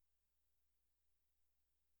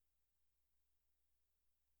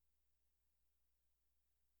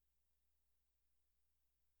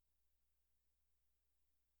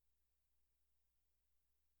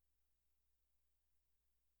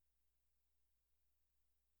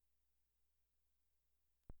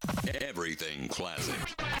Everything classic.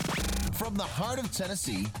 From the heart of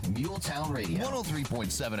Tennessee, Muletown Radio,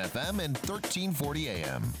 103.7 FM and 1340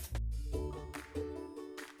 AM.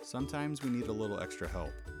 Sometimes we need a little extra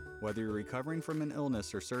help. Whether you're recovering from an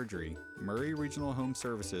illness or surgery, Murray Regional Home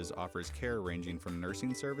Services offers care ranging from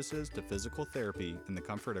nursing services to physical therapy in the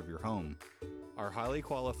comfort of your home. Our highly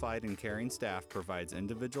qualified and caring staff provides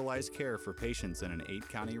individualized care for patients in an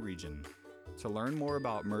 8-county region. To learn more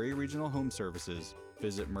about Murray Regional Home Services,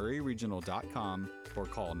 visit murrayregional.com or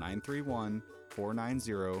call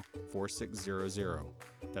 931-490-4600.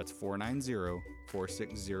 That's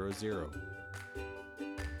 490-4600.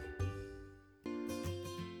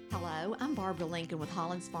 Hello, I'm Barbara Lincoln with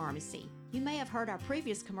Hollins Pharmacy. You may have heard our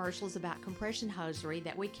previous commercials about compression hosiery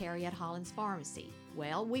that we carry at Hollins Pharmacy.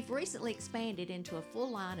 Well, we've recently expanded into a full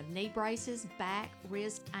line of knee braces, back,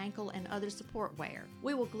 wrist, ankle, and other support wear.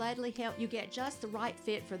 We will gladly help you get just the right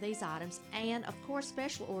fit for these items and, of course,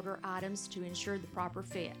 special order items to ensure the proper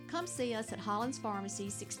fit. Come see us at Hollins Pharmacy,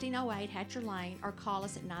 1608 Hatcher Lane, or call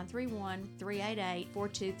us at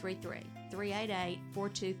 931-388-4233.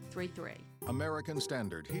 388-4233. American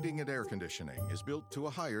Standard Heating and Air Conditioning is built to a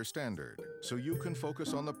higher standard, so you can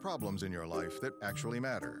focus on the problems in your life that actually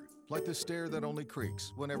matter, like the stair that only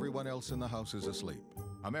creaks when everyone else in the house is asleep.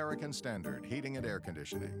 American Standard Heating and Air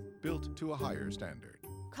Conditioning, built to a higher standard.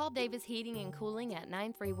 Call Davis Heating and Cooling at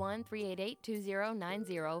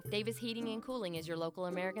 931-388-2090. Davis Heating and Cooling is your local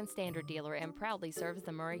American Standard dealer and proudly serves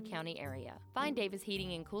the Murray County area. Find Davis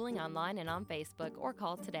Heating and Cooling online and on Facebook or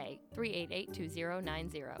call today,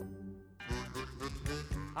 388-2090.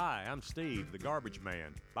 Hi, I'm Steve, the garbage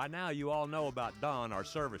man. By now you all know about Don, our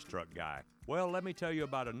service truck guy. Well, let me tell you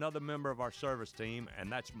about another member of our service team,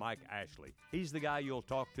 and that's Mike Ashley. He's the guy you'll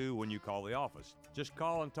talk to when you call the office. Just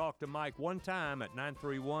call and talk to Mike one time at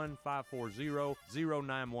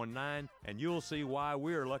 931-540-0919, and you'll see why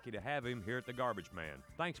we're lucky to have him here at the Garbage Man.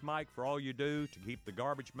 Thanks, Mike, for all you do to keep the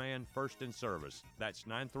Garbage Man first in service. That's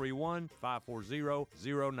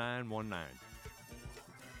 931-540-0919.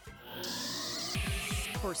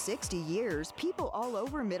 For 60 years, people all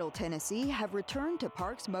over Middle Tennessee have returned to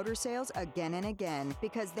Parks Motor Sales again and again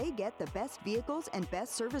because they get the best vehicles and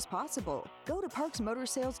best service possible. Go to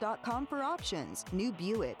parksmotorsales.com for options, new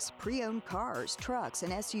Buicks, pre-owned cars, trucks,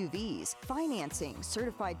 and SUVs, financing,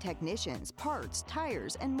 certified technicians, parts,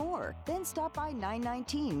 tires, and more. Then stop by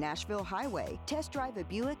 919 Nashville Highway, test drive a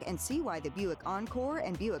Buick, and see why the Buick Encore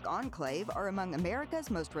and Buick Enclave are among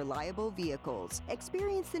America's most reliable vehicles.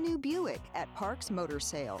 Experience the new Buick at Parks Motor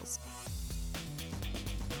Sales.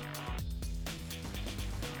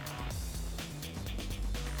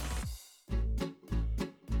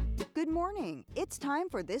 Good morning. It's time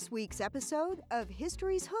for this week's episode of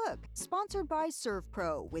History's Hook, sponsored by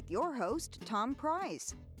ServPro with your host, Tom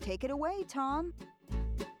Price. Take it away, Tom.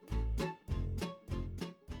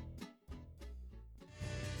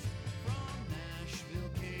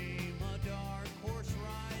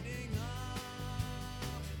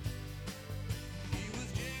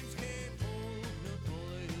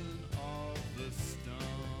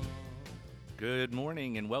 Good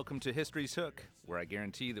morning and welcome to History's Hook, where I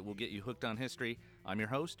guarantee that we'll get you hooked on history. I'm your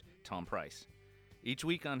host, Tom Price. Each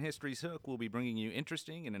week on History's Hook, we'll be bringing you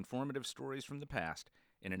interesting and informative stories from the past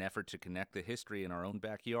in an effort to connect the history in our own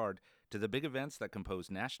backyard to the big events that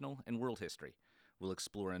compose national and world history. We'll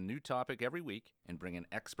explore a new topic every week and bring in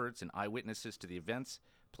experts and eyewitnesses to the events,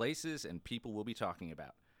 places, and people we'll be talking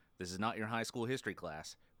about. This is not your high school history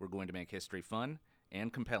class. We're going to make history fun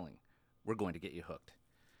and compelling. We're going to get you hooked.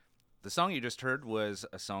 The song you just heard was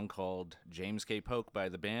a song called James K. Polk by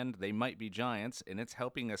the band They Might Be Giants, and it's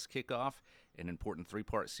helping us kick off an important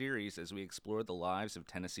three-part series as we explore the lives of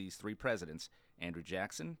Tennessee's three presidents, Andrew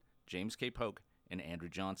Jackson, James K. Polk, and Andrew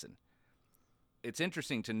Johnson. It's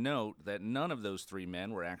interesting to note that none of those three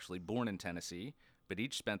men were actually born in Tennessee, but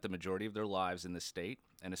each spent the majority of their lives in the state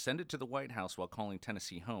and ascended to the White House while calling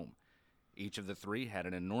Tennessee home. Each of the three had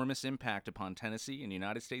an enormous impact upon Tennessee and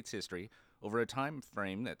United States history over a time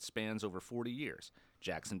frame that spans over 40 years,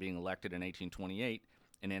 Jackson being elected in 1828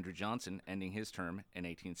 and Andrew Johnson ending his term in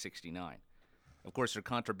 1869. Of course, their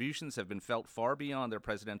contributions have been felt far beyond their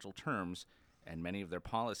presidential terms, and many of their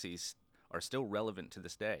policies are still relevant to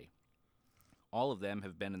this day. All of them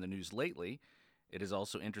have been in the news lately. It is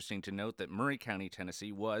also interesting to note that Murray County,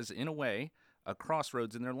 Tennessee was, in a way, a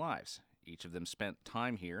crossroads in their lives. Each of them spent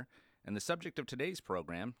time here, and the subject of today's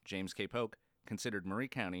program, James K. Polk, considered Murray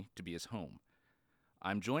County to be his home.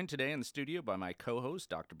 I'm joined today in the studio by my co-host,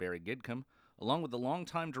 Dr. Barry Gidcombe, along with the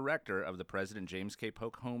longtime director of the President James K.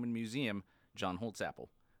 Polk Home and Museum, John Holtzapfel.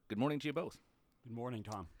 Good morning to you both. Good morning,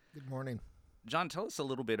 Tom. Good morning. John, tell us a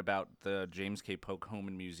little bit about the James K. Polk Home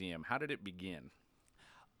and Museum. How did it begin?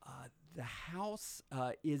 The house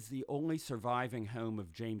is the only surviving home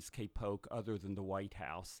of James K. Polk other than the White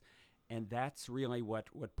House. And that's really what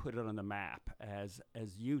put it on the map. As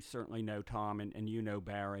you certainly know, Tom, and you know,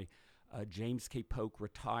 Barry, James K. Polk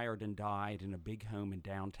retired and died in a big home in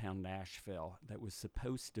downtown Nashville that was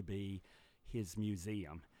supposed to be his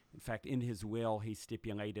museum. In fact, in his will, he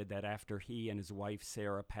stipulated that after he and his wife,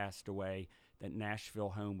 Sarah, passed away, that Nashville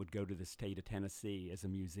home would go to the state of Tennessee as a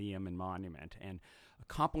museum and monument. And a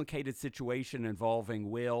complicated situation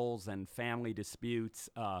involving wills and family disputes.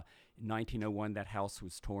 In 1901, that house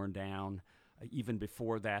was torn down. Even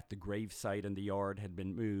before that, the gravesite and the yard had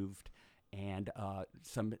been moved. And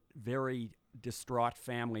some very distraught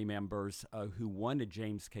family members who wanted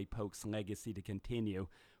James K. Polk's legacy to continue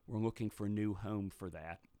were looking for a new home for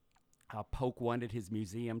that. Polk wanted his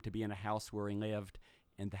museum to be in a house where he lived,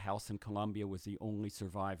 and the house in Columbia was the only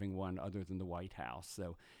surviving one other than the White House.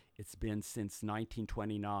 So it's been since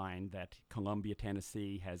 1929 that Columbia,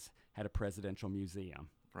 Tennessee has had a presidential museum.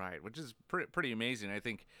 Right, which is pretty amazing. I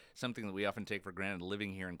think something that we often take for granted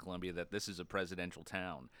living here in Columbia, that this is a presidential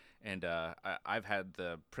town. And I've had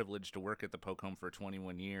the privilege to work at the Polk Home for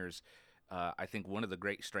 21 years. I think one of the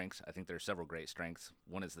great strengths, I think there are several great strengths.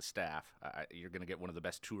 One is the staff. You're going to get one of the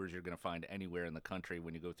best tours you're going to find anywhere in the country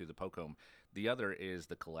when you go through the Polk Home. The other is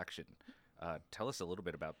the collection. Tell us a little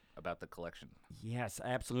bit about the collection. Yes,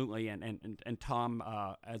 absolutely. And Tom,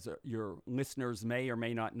 your listeners may or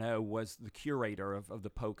may not know, was the curator of the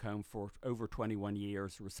Polk Home for over 21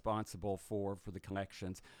 years, responsible for the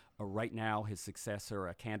collections. Right now, his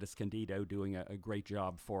successor, Candace Candido, doing a great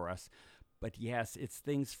job for us. But yes, it's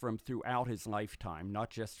things from throughout his lifetime, not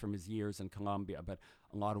just from his years in Columbia, but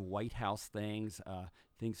a lot of White House things,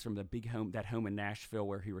 things from the big home, that home in Nashville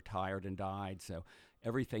where he retired and died. So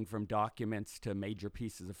everything from documents to major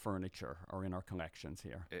pieces of furniture are in our collections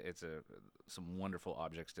here. It's some wonderful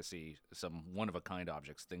objects to see, some one-of-a-kind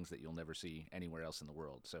objects, things that you'll never see anywhere else in the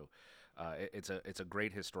world. So it's a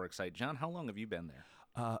great historic site. John, how long have you been there?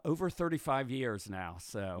 Over 35 years now.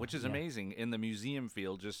 So, which is amazing. In the museum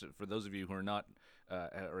field, just for those of you who are not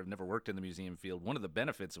or have never worked in the museum field, one of the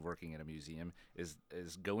benefits of working in a museum is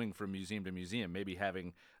going from museum to museum, maybe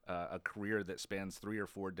having a career that spans 3 or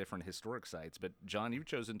 4 different historic sites. But John, you've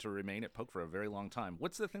chosen to remain at Polk for a very long time.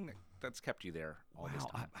 What's the thing that's kept you there all this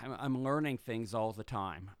time? I'm learning things all the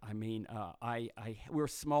time. I mean, we're a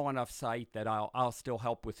small enough site that I'll still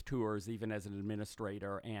help with tours even as an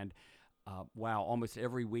administrator, and almost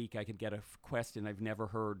every week I could get a question I've never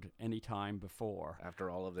heard any time before. After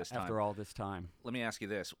all of this time. Let me ask you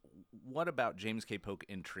this. What about James K. Polk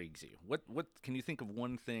intrigues you? What can you think of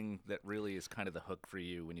one thing that really is kind of the hook for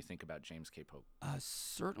you when you think about James K. Polk?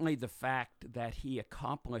 Certainly the fact that he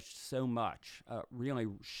accomplished so much, really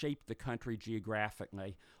shaped the country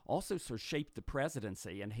geographically, also sort of shaped the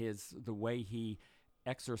presidency and the way he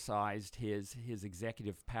exercised his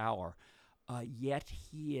executive power. Yet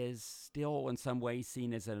he is still in some ways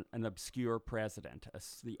seen as an obscure president.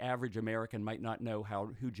 The average American might not know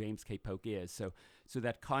who James K. Polk is. So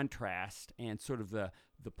that contrast and sort of the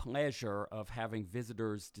pleasure of having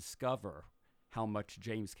visitors discover how much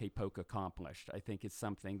James K. Polk accomplished, I think is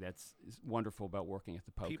something that's wonderful about working at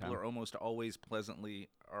the Polk Home. People are almost always pleasantly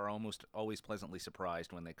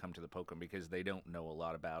surprised when they come to the Polk Home because they don't know a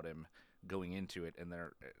lot about him going into it, and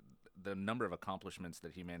the number of accomplishments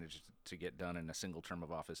that he managed to get done in a single term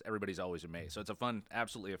of office, everybody's always amazed. So it's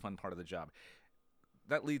absolutely a fun part of the job.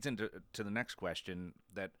 That leads into the next question,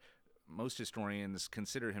 that most historians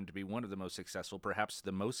consider him to be one of the most successful, perhaps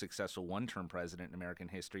the most successful one-term president in American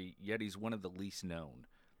history, yet he's one of the least known.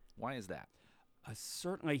 Why is that?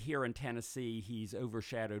 Certainly here in Tennessee, he's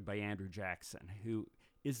overshadowed by Andrew Jackson, who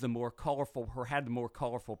is had the more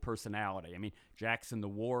colorful personality. I mean, Jackson, the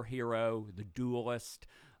war hero, the duelist,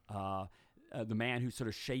 the man who sort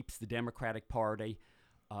of shapes the Democratic Party,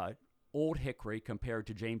 old Hickory compared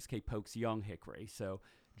to James K. Polk's young Hickory. So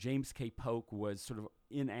James K. Polk was sort of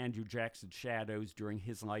in Andrew Jackson's shadows during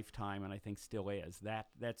his lifetime, and I think still is.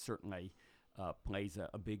 That certainly plays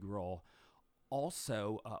a big role.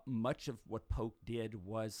 Also, much of what Polk did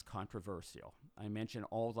was controversial. I mentioned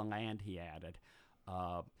all the land he added.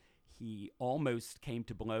 He almost came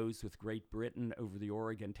to blows with Great Britain over the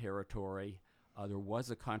Oregon Territory. There was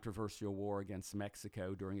a controversial war against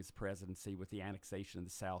Mexico during his presidency with the annexation of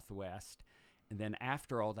the Southwest. And then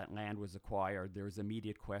after all that land was acquired, there was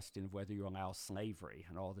immediate question of whether you allow slavery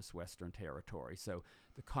in all this Western territory. So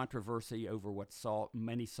the controversy over what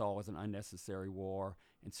many saw as an unnecessary war,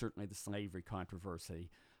 and certainly the slavery controversy,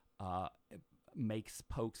 make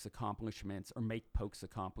Polk's accomplishments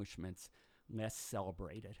less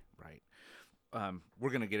celebrated. Right. We're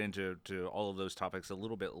going to get into all of those topics a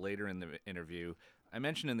little bit later in the interview. I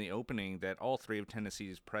mentioned in the opening that all three of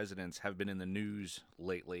Tennessee's presidents have been in the news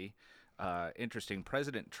lately. Interesting.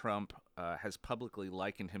 President Trump has publicly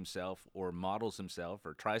likened himself or models himself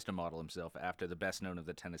or tries to model himself after the best known of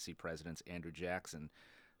the Tennessee presidents, Andrew Jackson.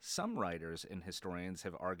 Some writers and historians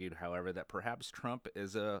have argued, however, that perhaps Trump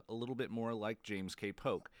is a little bit more like James K.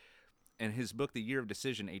 Polk. In his book, The Year of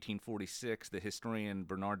Decision, 1846, the historian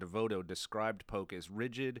Bernard DeVoto described Polk as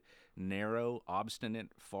rigid, narrow,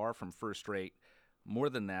 obstinate, far from first-rate. More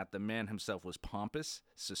than that, the man himself was pompous,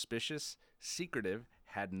 suspicious, secretive,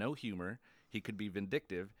 had no humor, he could be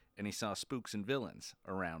vindictive, and he saw spooks and villains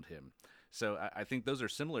around him. So I think those are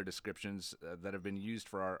similar descriptions that have been used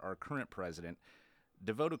for our current president.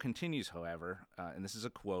 DeVoto continues, however, and this is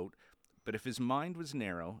a quote, "But if his mind was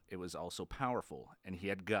narrow, it was also powerful, and he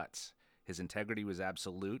had guts. His integrity was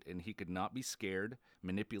absolute, and he could not be scared,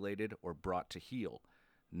 manipulated, or brought to heel.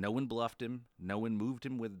 No one bluffed him, no one moved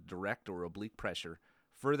him with direct or oblique pressure.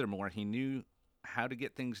 Furthermore, he knew how to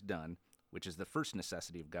get things done, which is the first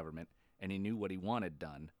necessity of government, and he knew what he wanted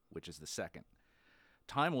done, which is the second."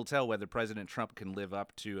 Time will tell whether President Trump can live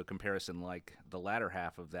up to a comparison like the latter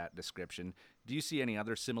half of that description. Do you see any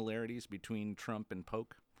other similarities between Trump and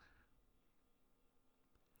Polk?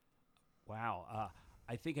 Wow.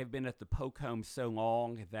 I think I've been at the Polk home so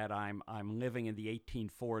long that I'm living in the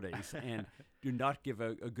 1840s and do not give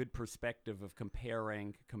a good perspective of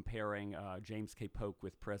comparing James K. Polk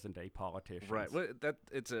with present-day politicians. Right. Well,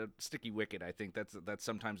 it's a sticky wicket. I think that's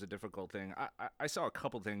sometimes a difficult thing. I saw a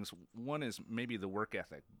couple things. One is maybe the work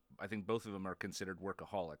ethic. I think both of them are considered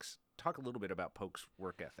workaholics. Talk a little bit about Polk's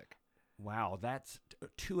work ethic. Wow, that's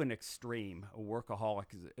to an extreme. A workaholic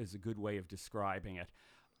is a good way of describing it.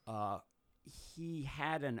 He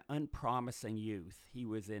had an unpromising youth. He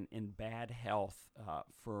was in bad health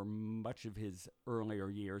for much of his earlier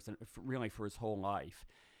years and really for his whole life.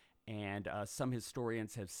 And some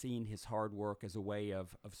historians have seen his hard work as a way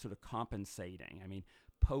of sort of compensating. I mean,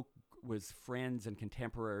 Polk was friends and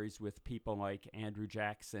contemporaries with people like Andrew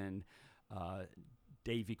Jackson,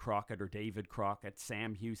 Davy Crockett or David Crockett,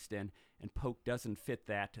 Sam Houston, and Polk doesn't fit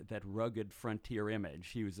that rugged frontier image.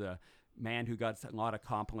 He was a man who got a lot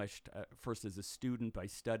accomplished, first as a student by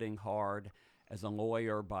studying hard, as a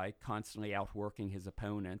lawyer by constantly outworking his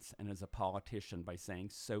opponents, and as a politician by staying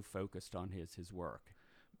so focused on his work.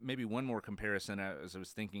 Maybe one more comparison as I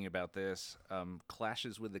was thinking about this,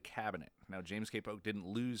 clashes with the cabinet. Now, James K. Polk didn't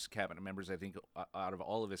lose cabinet members. I think out of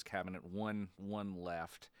all of his cabinet, one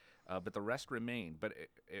left, but the rest remained. But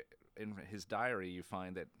in his diary, you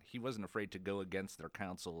find that he wasn't afraid to go against their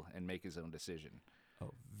counsel and make his own decision.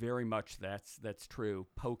 Oh, very much that's true.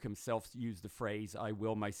 Polk himself used the phrase, "I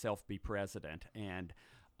will myself be president," and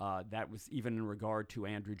that was even in regard to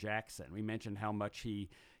Andrew Jackson. We mentioned how much he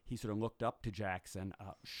sort of looked up to Jackson.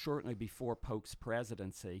 Shortly before Polk's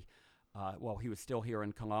presidency, while he was still here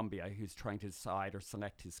in Columbia, he was trying to decide or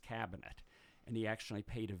select his cabinet, and he actually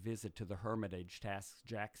paid a visit to the Hermitage to ask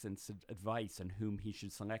Jackson's advice on whom he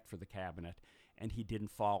should select for the cabinet. And he didn't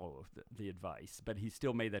follow the advice. But he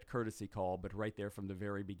still made that courtesy call, but right there from the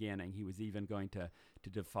very beginning, he was even going to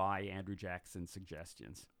defy Andrew Jackson's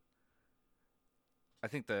suggestions. I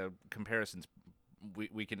think the comparisons,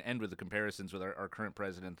 we can end with the comparisons with our current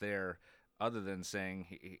president there, other than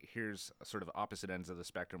saying here's sort of opposite ends of the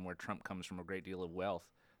spectrum where Trump comes from a great deal of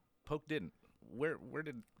wealth. Polk didn't. Where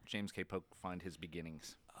did James K. Polk find his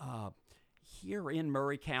beginnings? Here in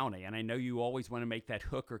Murray County, and I know you always want to make that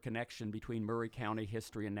hook or connection between Murray County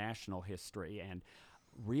history and national history, and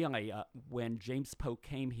really, when James Polk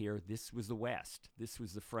came here, this was the West. This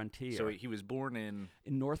was the frontier. So he was born in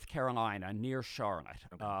North Carolina, near Charlotte.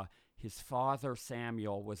 Okay. His father,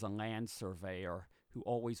 Samuel, was a land surveyor who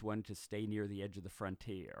always wanted to stay near the edge of the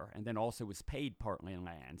frontier, and then also was paid partly in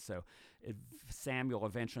land. So Samuel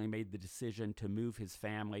eventually made the decision to move his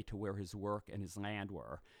family to where his work and his land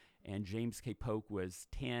were. And James K. Polk was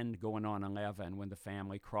 10 going on 11 when the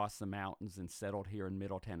family crossed the mountains and settled here in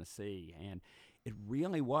Middle Tennessee. And it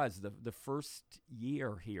really was, the first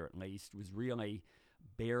year here at least, was really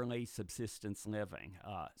barely subsistence living.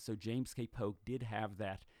 So James K. Polk did have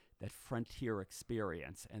that frontier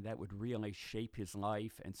experience, and that would really shape his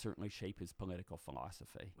life and certainly shape his political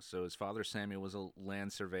philosophy. So his father, Samuel, was a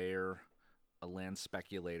land surveyor, a land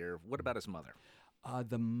speculator. What about his mother?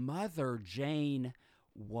 The mother, Jane,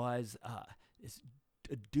 was a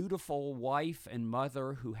dutiful wife and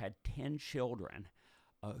mother who had 10 children.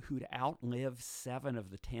 who'd outlived 7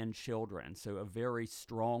 of the 10 children. So a very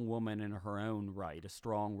strong woman in her own right, a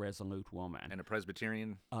strong, resolute woman. And a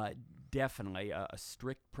Presbyterian? Definitely a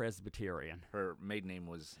strict Presbyterian. Her maiden name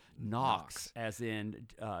was Knox, as in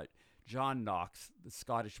John Knox, the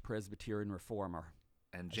Scottish Presbyterian reformer.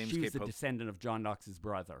 And James She's K. Polk, the descendant of John Knox's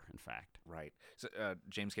brother, in fact. Right. So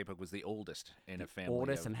James K. Polk was the oldest in a family.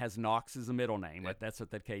 Oldest and has Knox as a middle name. That's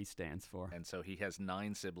what that K stands for. And so he has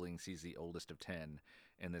 9 siblings. He's the oldest of 10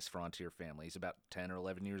 in this frontier family. He's about 10 or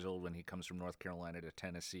 11 years old when he comes from North Carolina to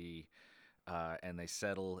Tennessee, and they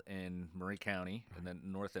settle in Maury County, in the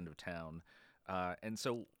north end of town. And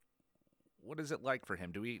so what is it like for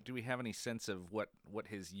him? Do we have any sense of what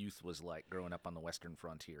his youth was like growing up on the western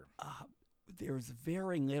frontier? There's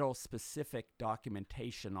very little specific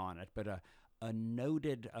documentation on it, but a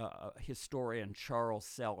noted historian, Charles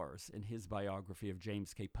Sellers, in his biography of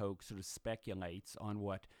James K. Polk, sort of speculates on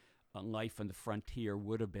what life on the frontier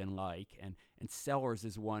would have been like. And Sellers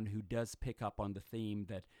is one who does pick up on the theme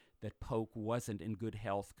that Polk wasn't in good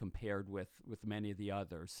health compared with many of the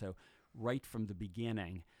others. So right from the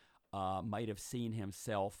beginning, might have seen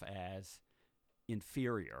himself as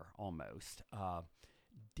inferior almost.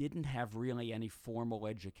 Didn't have really any formal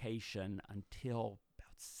education until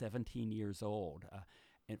about 17 years old.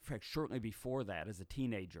 In fact, shortly before that, as a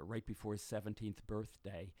teenager, right before his 17th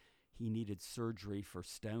birthday, he needed surgery for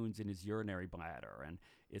stones in his urinary bladder. And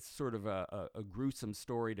it's sort of a gruesome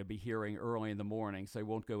story to be hearing early in the morning, so I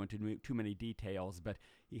won't go into too many details, but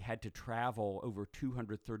he had to travel over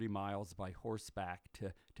 230 miles by horseback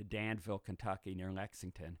to Danville, Kentucky, near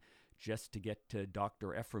Lexington, just to get to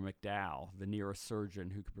Dr. Ephraim McDowell, the nearest surgeon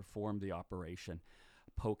who could perform the operation.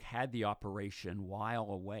 Polk had the operation while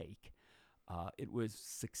awake. It was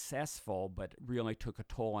successful, but really took a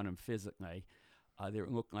toll on him physically. There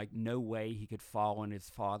looked like no way he could follow in his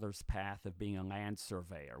father's path of being a land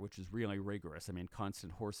surveyor, which is really rigorous. I mean,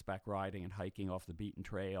 constant horseback riding and hiking off the beaten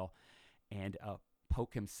trail. And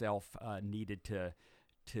Polk himself needed to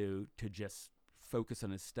just focus on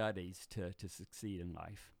his studies to succeed in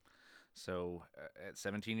life. So at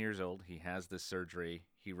 17 years old, he has this surgery.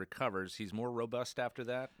 He recovers. He's more robust after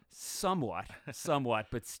that? Somewhat,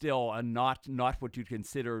 but still not what you'd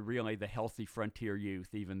consider really the healthy frontier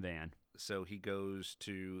youth even then. So he goes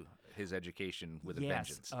to his education with a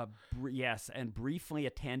vengeance. Yes, and briefly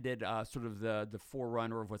attended sort of the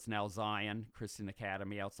forerunner of what's now Zion Christian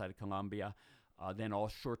Academy outside of Columbia. Then a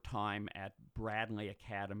short time at Bradley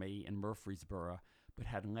Academy in Murfreesboro, but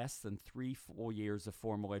had less than 3 full years of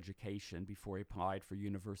formal education before he applied for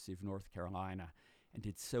University of North Carolina, and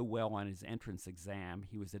did so well on his entrance exam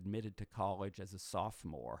he was admitted to college as a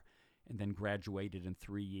sophomore, and then graduated in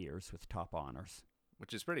 3 years with top honors.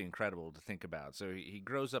 Which is pretty incredible to think about. So he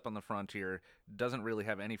grows up on the frontier, doesn't really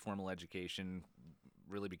have any formal education,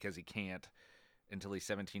 really because he can't, until he's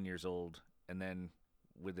 17 years old, and then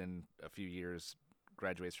within a few years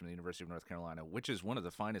graduates from the University of North Carolina, which is one of the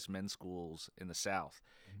finest men's schools in the South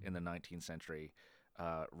in the 19th century,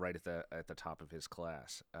 right at the top of his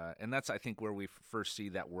class. And that's, I think, where we first see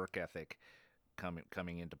that work ethic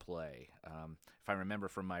coming into play. If I remember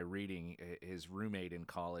from my reading, his roommate in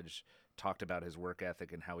college talked about his work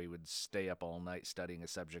ethic and how he would stay up all night studying a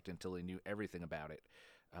subject until he knew everything about it,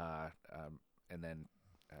 and then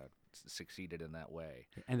succeeded in that way.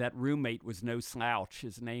 And that roommate was no slouch.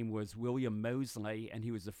 His name was William Moseley, and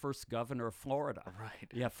he was the first governor of Florida. Right.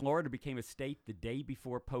 Yeah, Florida became a state the day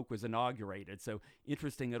before Polk was inaugurated. So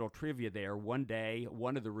interesting little trivia there. One day,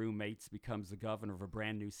 one of the roommates becomes the governor of a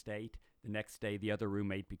brand new state. The next day, the other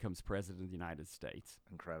roommate becomes president of the United States.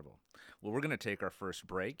 Incredible. Well, we're going to take our first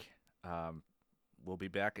break. We'll be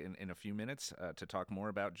back in a few minutes to talk more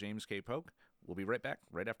about James K. Polk. We'll be right back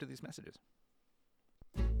right after these messages.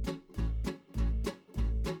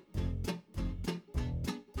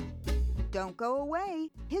 Don't go away.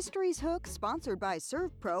 History's Hook, sponsored by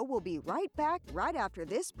ServPro, will be right back right after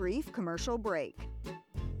this brief commercial break.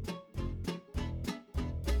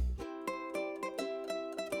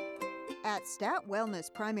 At Stat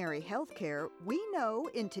Wellness Primary Healthcare, we know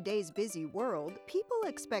in today's busy world, people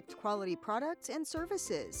expect quality products and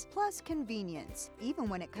services, plus convenience, even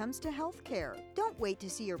when it comes to healthcare. Don't wait to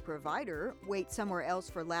see your provider, wait somewhere else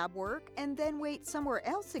for lab work, and then wait somewhere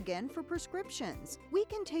else again for prescriptions. We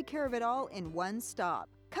can take care of it all in one stop.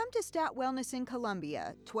 Come to Stat Wellness in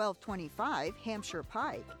Columbia, 1225 Hampshire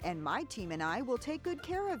Pike, and my team and I will take good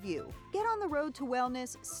care of you. Get on the road to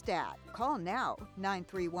wellness Stat. Call now,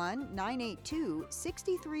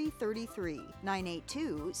 931-982-6333,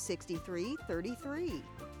 982-6333.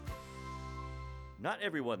 Not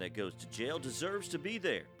everyone that goes to jail deserves to be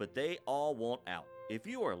there, but they all want out. If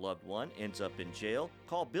your loved one ends up in jail,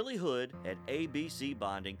 call Billy Hood at ABC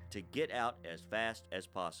Bonding to get out as fast as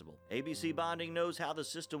possible. ABC Bonding knows how the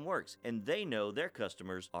system works, and they know their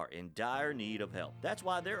customers are in dire need of help. That's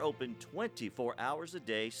why they're open 24 hours a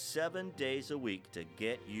day, 7 days a week to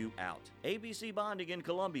get you out. ABC Bonding in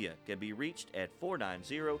Columbia can be reached at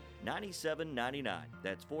 490-9799.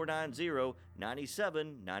 That's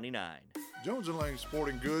 490-9799. Jones & Lang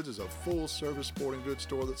Sporting Goods is a full-service sporting goods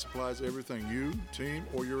store that supplies everything you, team,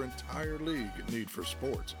 or your entire league need for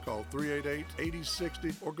sports. Call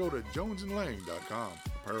 388-8060 or go to jonesandlang.com.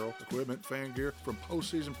 Apparel, equipment, fan gear, from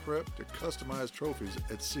postseason prep to customized trophies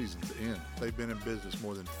at season's end. They've been in business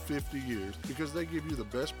more than 50 years because they give you the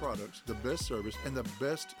best products, the best service, and the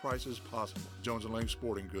best prices possible. Jones & Lang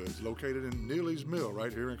Sporting Goods, located in Neely's Mill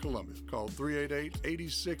right here in Columbia. Call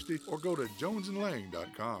 388-8060 or go to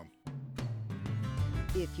jonesandlang.com.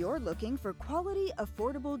 If you're looking for quality,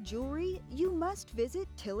 affordable jewelry, you must visit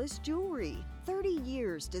Tillis Jewelry. 30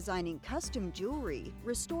 years designing custom jewelry,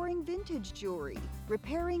 restoring vintage jewelry,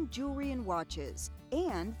 repairing jewelry and watches.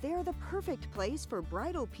 And they're the perfect place for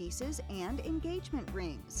bridal pieces and engagement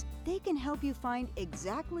rings. They can help you find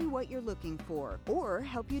exactly what you're looking for or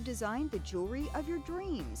help you design the jewelry of your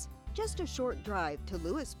dreams. Just a short drive to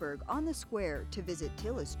Lewisburg on the Square to visit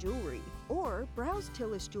Tillis Jewelry, or browse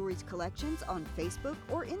Tillis Jewelry's collections on Facebook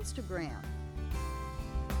or Instagram.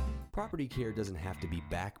 Property care doesn't have to be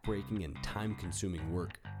back-breaking and time-consuming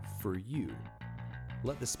work for you.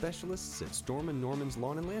 Let the specialists at Storm & Norman's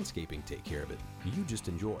Lawn and Landscaping take care of it. You just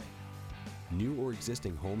enjoy. New or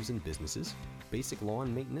existing homes and businesses, basic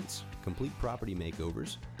lawn maintenance, complete property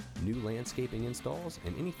makeovers, new landscaping installs,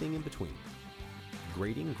 and anything in between.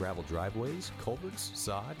 Grading, gravel driveways, culverts,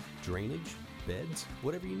 sod, drainage, beds,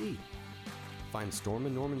 whatever you need. Find Storm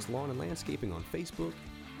 & Norman's Lawn and Landscaping on Facebook,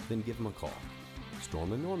 then give them a call.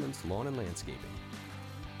 Storm & Norman's Lawn and Landscaping.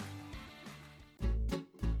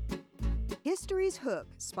 History's Hook,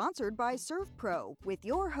 sponsored by ServPro, with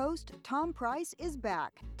your host, Tom Price, is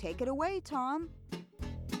back. Take it away, Tom.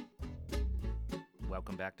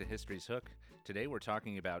 Welcome back to History's Hook. Today we're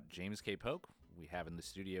talking about James K. Polk. We have in the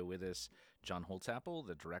studio with us John Holtzapfel,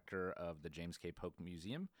 the director of the James K. Polk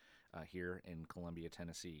Museum here in Columbia,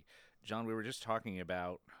 Tennessee. John, we were just talking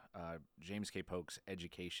about James K. Polk's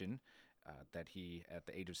education, that he, at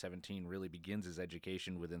the age of 17, really begins his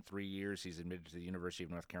education. Within 3 years, he's admitted to the University of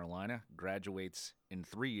North Carolina, graduates in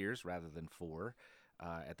 3 years rather than 4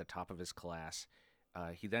 at the top of his class.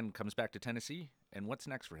 He then comes back to Tennessee, and what's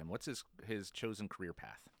next for him? What's his chosen career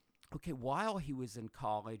path? Okay, while he was in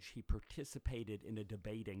college, he participated in a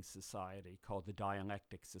debating society called the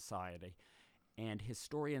Dialectic Society, and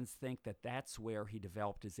historians think that that's where he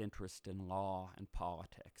developed his interest in law and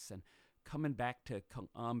politics. And coming back to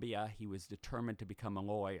Columbia, he was determined to become a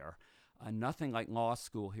lawyer. Nothing like law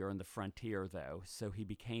school here in the frontier, though, so he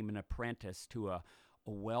became an apprentice to a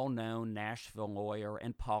well-known Nashville lawyer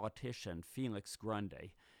and politician, Felix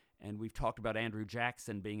Grundy. And we've talked about Andrew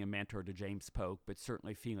Jackson being a mentor to James Polk, but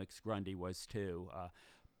certainly Felix Grundy was too.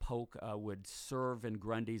 Polk would serve in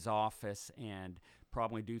Grundy's office and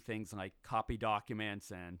probably do things like copy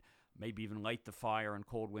documents and maybe even light the fire on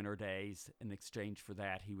cold winter days. In exchange for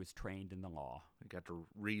that, he was trained in the law. You got to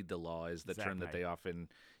read the law is the term that Exactly. they often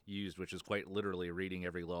used, which is quite literally reading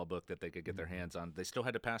every law book that they could get their hands on. They still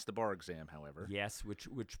had to pass the bar exam, however. Yes, which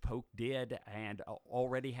Polk did, and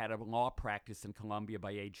already had a law practice in Columbia by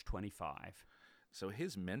age 25. So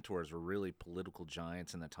his mentors were really political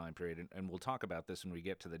giants in that time period, and we'll talk about this when we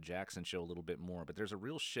get to the Jackson show a little bit more, but there's a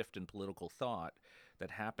real shift in political thought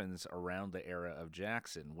that happens around the era of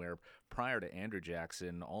Jackson, where prior to Andrew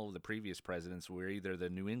Jackson, all of the previous presidents were either the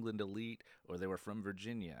New England elite or they were from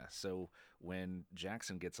Virginia. So when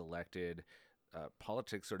Jackson gets elected,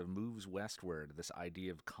 politics sort of moves westward, this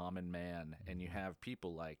idea of common man, and you have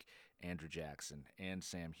people like Andrew Jackson and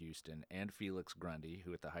Sam Houston and Felix Grundy,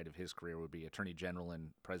 who at the height of his career would be Attorney General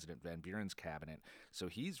in President Van Buren's cabinet. So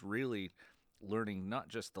he's really learning not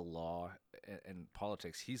just the law and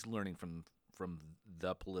politics, he's learning from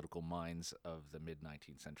the political minds of the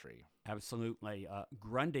mid-19th century. Absolutely.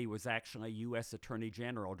 Grundy was actually U.S. Attorney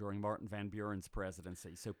General during Martin Van Buren's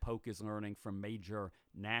presidency, so Polk is learning from major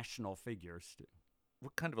national figures.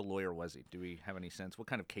 What kind of a lawyer was he? Do we have any sense? What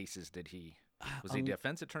kind of cases did he... Was he a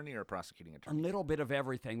defense attorney or a prosecuting attorney? A little bit of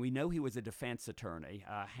everything. We know he was a defense attorney,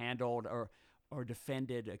 handled or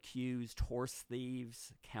defended accused horse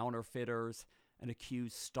thieves, counterfeiters, an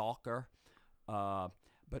accused stalker,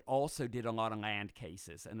 but also did a lot of land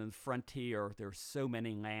cases. And in the frontier, there's so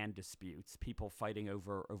many land disputes, people fighting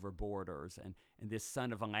over borders. And this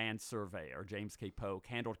son of a land surveyor, James K. Polk,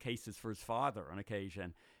 handled cases for his father on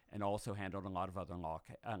occasion. and also handled a lot of other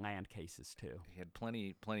land cases too. He had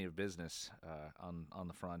plenty of business on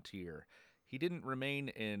the frontier. He didn't remain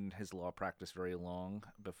in his law practice very long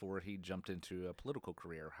before he jumped into a political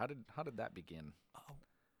career. How did that begin?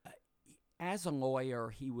 As a lawyer,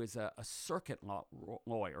 he was a circuit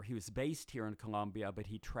lawyer. He was based here in Columbia, but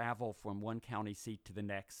he traveled from one county seat to the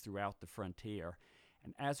next throughout the frontier.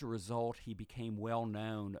 And as a result, he became well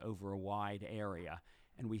known over a wide area.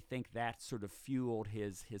 And we think that sort of fueled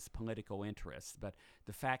his political interests. But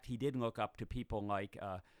the fact he did look up to people like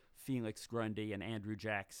Felix Grundy and Andrew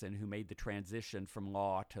Jackson, who made the transition from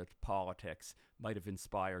law to politics, might have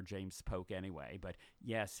inspired James Polk anyway. But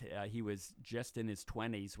yes, he was just in his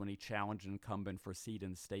 20s when he challenged an incumbent for a seat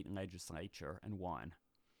in the state legislature and won.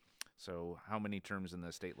 So how many terms in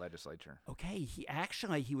the state legislature? Okay,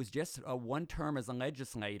 he was just one term as a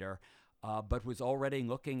legislator, but was already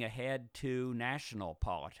looking ahead to national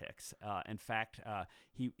politics. In fact,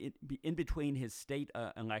 in between his state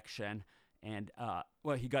election and,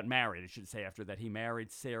 he got married, I should say, after that. He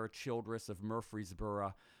married Sarah Childress of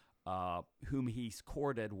Murfreesboro, whom he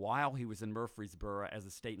courted while he was in Murfreesboro as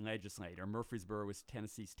a state legislator. Murfreesboro was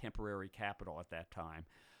Tennessee's temporary capital at that time.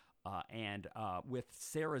 And with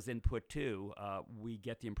Sarah's input, too, we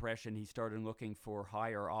get the impression he started looking for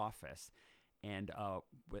higher office. And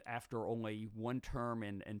after only one term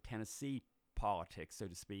in Tennessee politics, so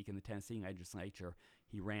to speak, in the Tennessee legislature,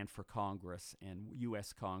 he ran for Congress and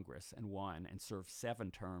U.S. Congress and won and served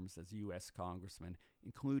 7 terms as U.S. Congressman,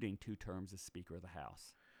 including 2 terms as Speaker of the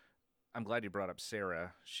House. I'm glad you brought up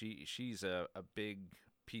Sarah. She's a big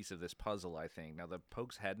piece of this puzzle, I think. Now, the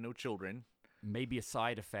Polks had no children. Maybe a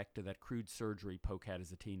side effect of that crude surgery Polk had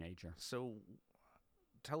as a teenager. So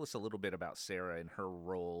tell us a little bit about Sarah and her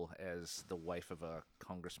role as the wife of a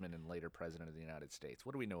congressman and later president of the United States.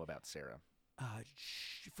 What do we know about Sarah?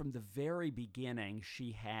 From the very beginning,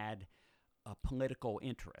 she had political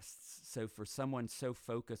interests. So for someone so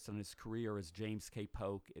focused on his career as James K.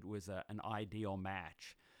 Polk, it was an ideal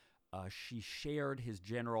match. She shared his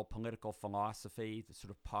general political philosophy, the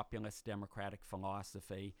sort of populist democratic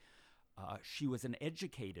philosophy. She was an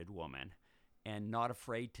educated woman and not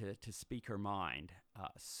afraid to speak her mind.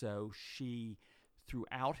 So she,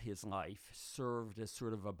 throughout his life, served as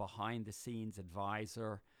sort of a behind-the-scenes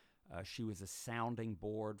advisor. She was a sounding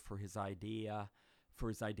board for his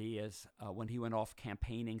ideas. When he went off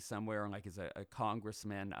campaigning somewhere, like as a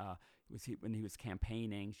congressman, when he was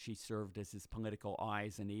campaigning, she served as his political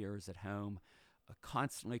eyes and ears at home,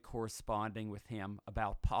 constantly corresponding with him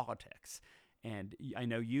about politics. And I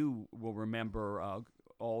know you will remember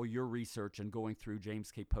all your research and going through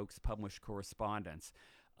James K. Polk's published correspondence.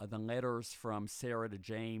 The letters from Sarah to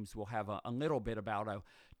James will have a little bit about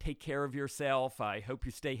take care of yourself, I hope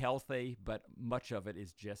you stay healthy, but much of it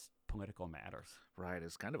is just political matters. Right,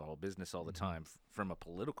 it's kind of all business all the time. From a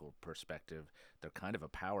political perspective, they're kind of a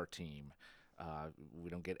power team. We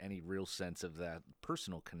don't get any real sense of that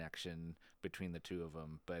personal connection between the two of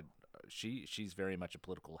them, but she's very much a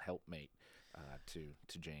political helpmate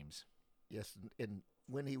to James. Yes, and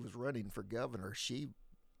when he was running for governor, she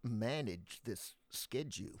managed this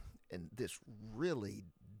schedule, and this really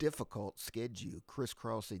difficult schedule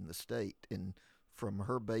crisscrossing the state. And from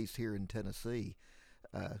her base here in Tennessee,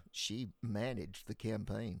 she managed the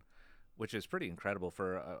campaign. Which is pretty incredible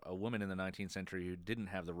for a woman in the 19th century who didn't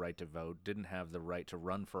have the right to vote, didn't have the right to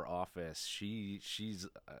run for office. She's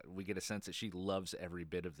we get a sense that she loves every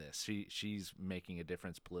bit of this. She's making a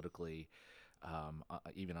difference politically,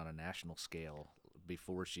 even on a national scale,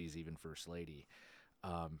 before she's even First Lady.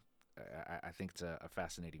 I think it's a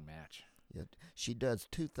fascinating match. Yeah, she does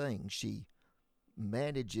 2 things. She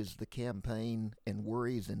manages the campaign and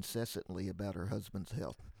worries incessantly about her husband's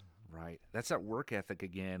health. Right. That's that work ethic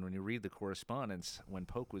again. When you read the correspondence, when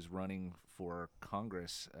Polk was running for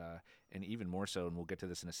Congress, and even more so, and we'll get to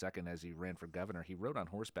this in a second, as he ran for governor, he rode on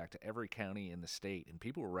horseback to every county in the state, and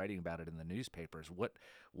people were writing about it in the newspapers,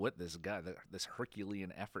 what this guy, this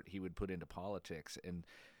Herculean effort he would put into politics. And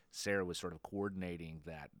Sarah was sort of coordinating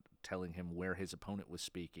that, telling him where his opponent was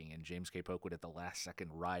speaking, and James K. Polk would at the last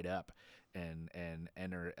second ride up and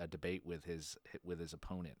enter a debate with his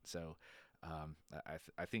opponent. So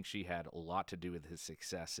I think she had a lot to do with his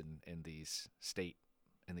success in these state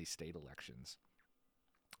elections.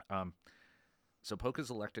 So Polk is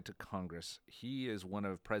elected to Congress. He is one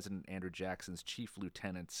of President Andrew Jackson's chief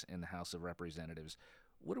lieutenants in the House of Representatives.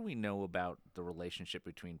 What do we know about the relationship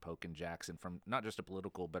between Polk and Jackson from not just a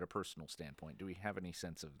political but a personal standpoint? Do we have any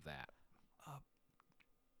sense of that?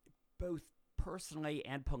 Both personally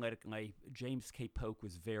and politically, James K. Polk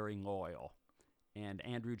was very loyal. And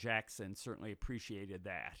Andrew Jackson certainly appreciated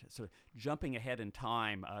that. So jumping ahead in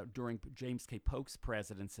time, during James K. Polk's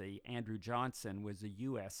presidency, Andrew Johnson was a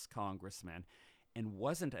U.S. congressman and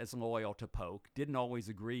wasn't as loyal to Polk, didn't always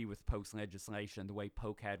agree with Polk's legislation the way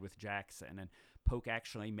Polk had with Jackson. And Polk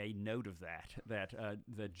actually made note of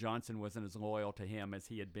that Johnson wasn't as loyal to him as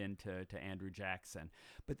he had been to Andrew Jackson.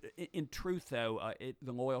 But in truth, though,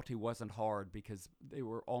 the loyalty wasn't hard because they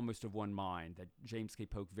were almost of one mind, that James K.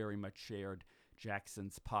 Polk very much shared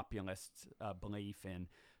Jackson's populist belief in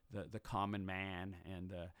the common man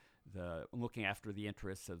and the looking after the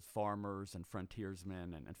interests of farmers and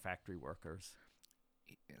frontiersmen and factory workers.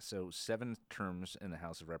 So 7 terms in the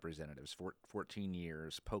House of Representatives, 14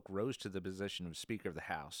 years. Polk rose to the position of Speaker of the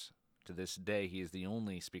House. To this day, he is the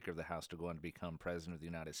only Speaker of the House to go on to become President of the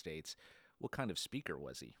United States. What kind of speaker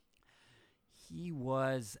was he? He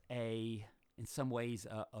was in some ways,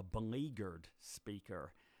 a beleaguered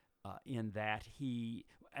speaker. In that he,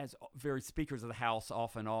 as very speakers of the House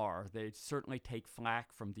often are, they certainly take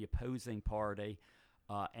flack from the opposing party,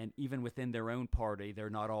 and even within their own party, they're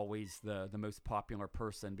not always the most popular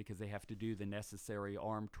person because they have to do the necessary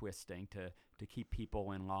arm twisting to keep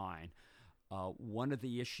people in line. One of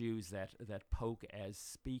the issues that Polk as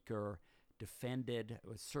Speaker defended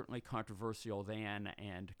was certainly controversial then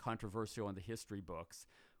and controversial in the history books,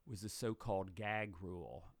 was the so-called gag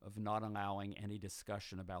rule of not allowing any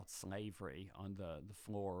discussion about slavery on the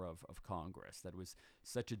floor of Congress. That was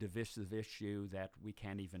such a divisive issue that we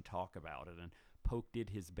can't even talk about it. And Polk did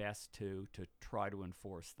his best to try to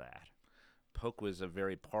enforce that. Polk was a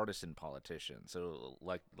very partisan politician. So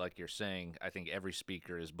like you're saying, I think every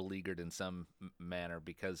speaker is beleaguered in some manner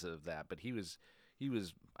because of that. But he was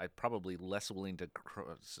probably less willing to,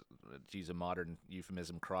 to use a modern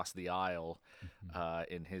euphemism, cross the aisle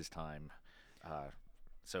in his time.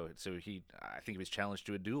 So I think he was challenged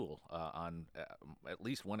to a duel on at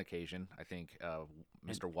least one occasion. I think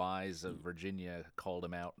Mr. Wise of Virginia called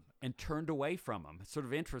him out. And turned away from him. It's sort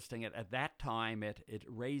of interesting. At that time, it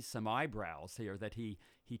raised some eyebrows here that he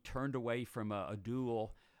turned away from a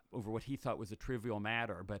duel over what he thought was a trivial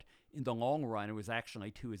matter. But in the long run, it was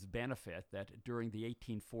actually to his benefit that during the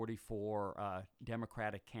 1844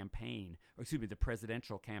 Democratic campaign, the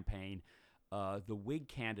presidential campaign, the Whig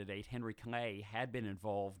candidate, Henry Clay, had been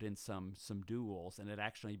involved in some duels, and it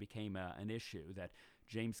actually became an issue that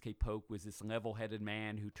James K. Polk was this level-headed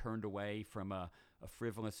man who turned away from a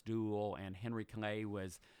frivolous duel, and Henry Clay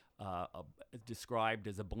was described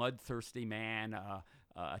as a bloodthirsty man,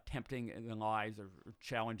 attempting the lives or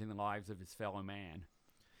challenging the lives of his fellow man.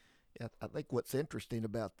 Yeah, I think what's interesting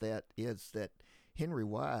about that is that Henry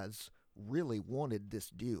Wise really wanted this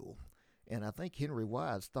duel. And I think Henry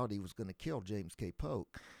Wise thought he was going to kill James K.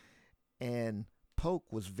 Polk. And Polk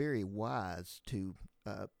was very wise to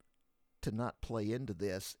not play into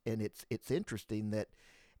this. And it's interesting that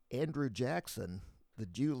Andrew Jackson, the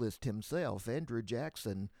duelist himself, Andrew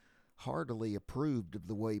Jackson heartily approved of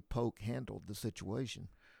the way Polk handled the situation.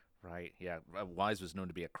 Right, yeah. Wise was known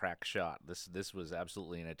to be a crack shot. This was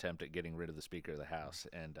absolutely an attempt at getting rid of the Speaker of the House,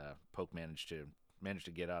 and Polk managed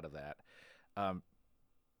to get out of that.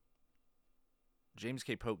 James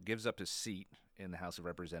K. Polk gives up his seat in the House of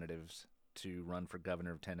Representatives to run for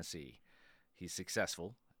governor of Tennessee. He's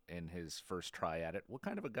successful in his first try at it. What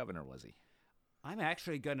kind of a governor was he? I'm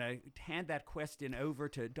actually going to hand that question over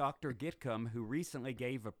to Dr. Gitcomb, who recently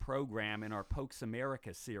gave a program in our Polk's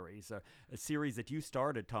America series, a series that you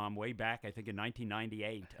started, Tom, way back, I think, in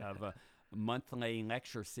 1998, of a monthly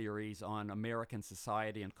lecture series on American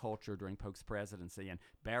society and culture during Polk's presidency. And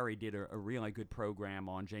Barry did a really good program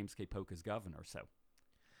on James K. Polk as governor.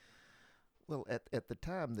 Well, at the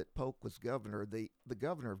time that Polk was governor, the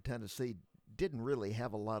governor of Tennessee didn't really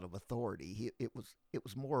have a lot of authority. It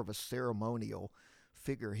was more of a ceremonial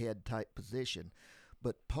figurehead type position.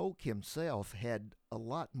 But Polk himself had a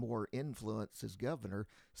lot more influence as governor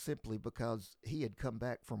simply because he had come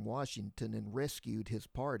back from Washington and rescued his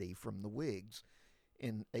party from the Whigs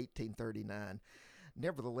in 1839.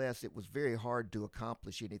 Nevertheless, it was very hard to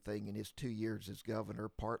accomplish anything in his 2 years as governor,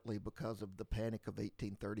 partly because of the Panic of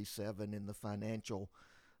 1837 and the financial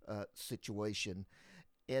situation,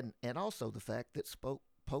 and also the fact that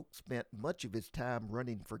Polk spent much of his time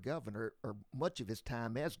running for governor, or much of his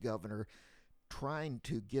time as governor, trying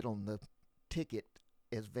to get on the ticket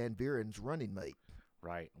as Van Buren's running mate.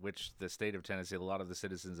 Right, which the state of Tennessee, a lot of the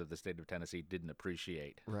citizens of the state of Tennessee didn't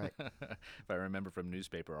appreciate. Right. If I remember from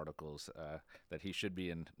newspaper articles, that he should be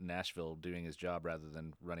in Nashville doing his job rather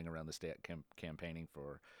than running around the state campaigning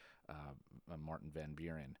for Martin Van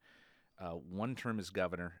Buren. one term as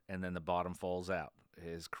governor, and then the bottom falls out.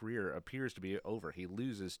 His career appears to be over. He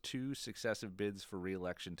loses 2 successive bids for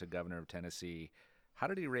re-election to governor of Tennessee. How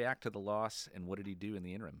did he react to the loss, and what did he do in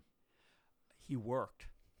the interim? He worked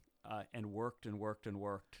and worked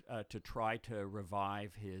to try to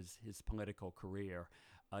revive his political career.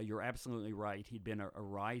 You're absolutely right. He'd been a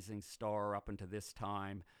rising star up until this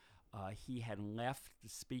time. He had left the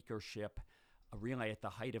speakership really at the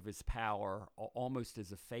height of his power, almost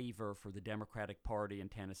as a favor for the Democratic Party in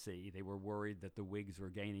Tennessee. They were worried that the Whigs were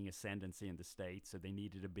gaining ascendancy in the state, so they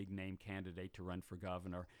needed a big-name candidate to run for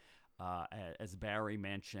governor. As Barry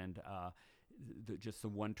mentioned, just the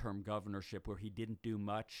one-term governorship where he didn't do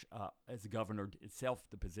much. As governor itself,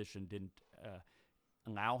 the position didn't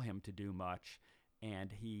allow him to do much,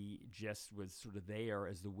 and he just was sort of there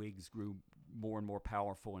as the Whigs grew more and more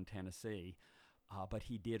powerful in Tennessee. But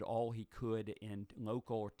he did all he could in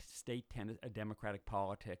local or state Democratic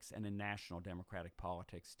politics and in national Democratic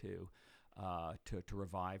politics, too, to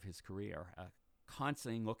revive his career,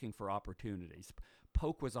 constantly looking for opportunities.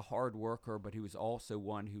 Polk was a hard worker, but he was also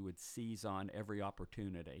one who would seize on every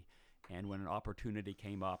opportunity. And when an opportunity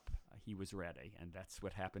came up, he was ready, and that's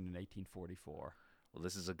what happened in 1844. Well,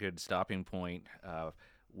 this is a good stopping point.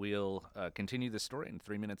 We'll continue the story in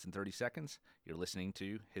 3 minutes and 30 seconds. You're listening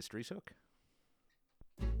to History's Hook.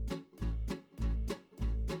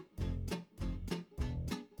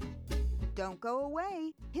 Don't go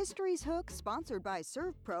away. History's Hook, sponsored by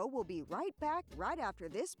ServPro, will be right back right after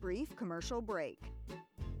this brief commercial break.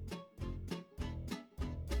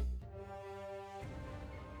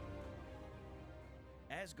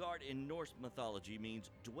 Asgard in Norse mythology means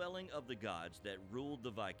dwelling of the gods that ruled the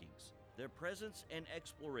Vikings. Their presence and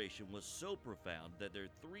exploration was so profound that their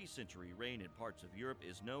 3-century reign in parts of Europe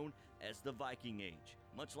is known as the Viking Age.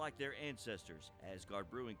 Much like their ancestors,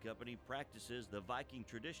 Asgard Brewing Company practices the Viking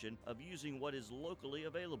tradition of using what is locally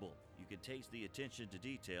available. You can taste the attention to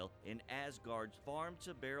detail in Asgard's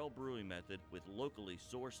farm-to-barrel brewing method with locally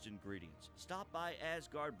sourced ingredients. Stop by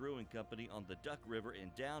Asgard Brewing Company on the Duck River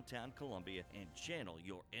in downtown Columbia and channel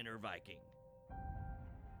your inner Viking.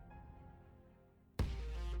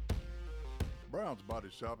 Brown's Body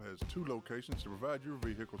Shop has 2 locations to provide your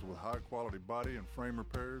vehicles with high-quality body and frame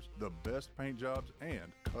repairs, the best paint jobs,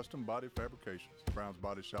 and custom body fabrications. Brown's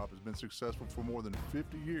Body Shop has been successful for more than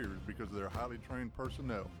 50 years because of their highly trained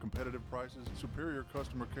personnel, competitive prices, superior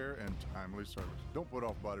customer care, and timely service. Don't put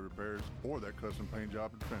off body repairs or that custom paint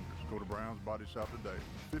job at Fenders. Go to Brown's Body Shop today,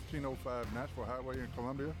 1505 Nashville Highway in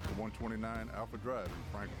Columbia to 129 Alpha Drive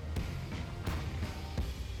in Franklin.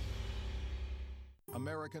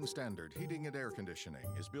 American Standard Heating and Air Conditioning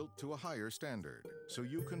is built to a higher standard, so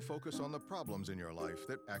you can focus on the problems in your life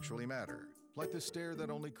that actually matter, like the stair that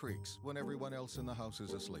only creaks when everyone else in the house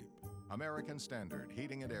is asleep. American Standard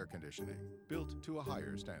Heating and Air Conditioning, built to a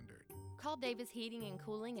higher standard. Call Davis Heating and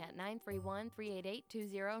Cooling at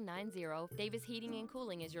 931-388-2090. Davis Heating and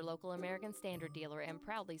Cooling is your local American Standard dealer and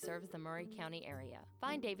proudly serves the Maury County area.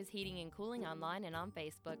 Find Davis Heating and Cooling online and on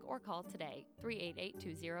Facebook or call today,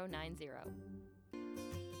 388-2090.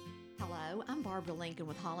 Hello, I'm Barbara Lincoln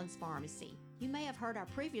with Hollins Pharmacy. You may have heard our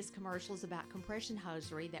previous commercials about compression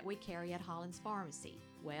hosiery that we carry at Hollins Pharmacy.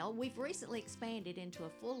 Well, we've recently expanded into a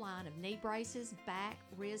full line of knee braces, back,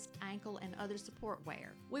 wrist, ankle, and other support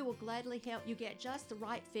wear. We will gladly help you get just the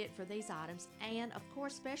right fit for these items and, of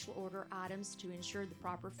course, special order items to ensure the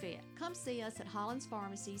proper fit. Come see us at Hollins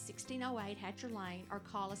Pharmacy, 1608 Hatcher Lane, or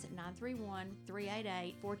call us at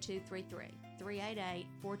 931-388-4233.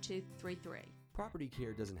 388-4233. Property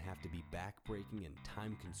care doesn't have to be back-breaking and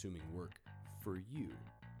time-consuming work for you.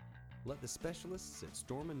 Let the specialists at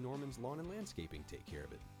Storm & Norman's Lawn and Landscaping take care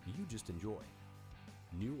of it. You just enjoy.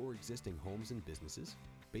 New or existing homes and businesses,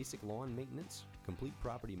 basic lawn maintenance, complete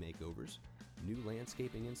property makeovers, new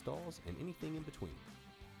landscaping installs, and anything in between.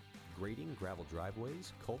 Grading, gravel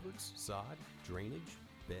driveways, culverts, sod, drainage,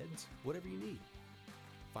 beds, whatever you need.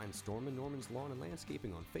 Find Storm & Norman's Lawn and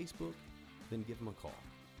Landscaping on Facebook, then give them a call.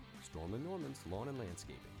 Storm & Norman's Lawn and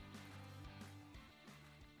Landscaping.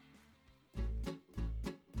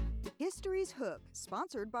 History's Hook,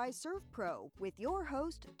 sponsored by ServPro, with your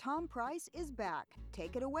host, Tom Price, is back.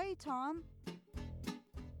 Take it away, Tom.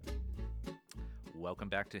 Welcome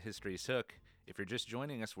back to History's Hook. If you're just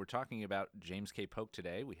joining us, we're talking about James K. Polk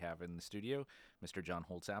today. We have in the studio Mr. John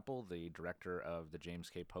Holtzapfel, the director of the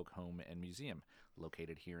James K. Polk Home and Museum,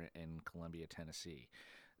 located here in Columbia, Tennessee.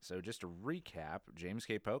 So just to recap, James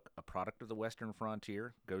K. Polk, a product of the Western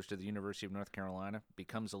frontier, goes to the University of North Carolina,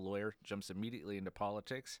 becomes a lawyer, jumps immediately into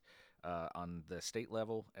politics on the state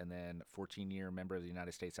level, and then 14-year member of the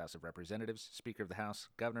United States House of Representatives, Speaker of the House,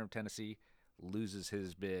 Governor of Tennessee, loses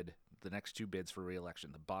his bid the next two bids for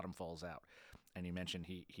re-election, the bottom falls out. And you mentioned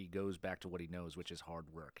he goes back to what he knows, which is hard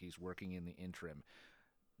work. He's working in the interim.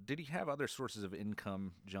 Did he have other sources of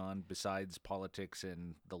income, John, besides politics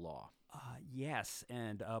and the law? Yes,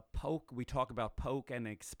 and Polk, we talk about Polk and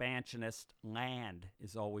expansionist. Land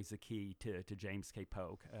is always a key to James K.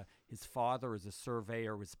 Polk. His father, as a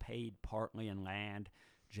surveyor, was paid partly in land.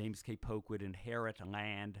 James K. Polk would inherit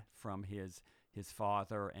land from his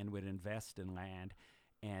father and would invest in land.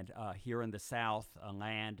 And here in the South,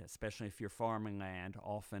 land, especially if you're farming land,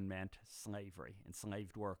 often meant slavery,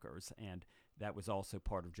 enslaved workers. And that was also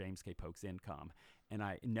part of James K. Polk's income. And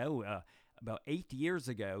I know about 8 years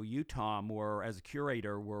ago, you, Tom, as a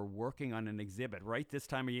curator, were working on an exhibit right this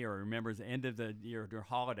time of year. I remember, at the end of the year, during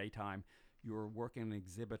holiday time, you were working on an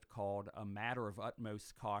exhibit called A Matter of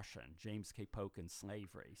Utmost Caution, James K. Polk and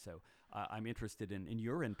Slavery. So I'm interested in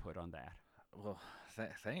your input on that. Well,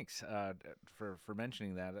 thanks for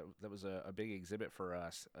mentioning that. That was a big exhibit for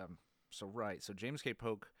us. So James K.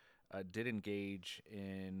 Polk did engage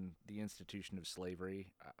in the institution of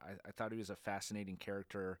slavery. I thought he was a fascinating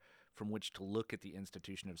character from which to look at the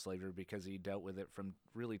institution of slavery because he dealt with it from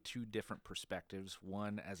really two different perspectives.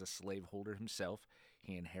 One, as a slaveholder himself,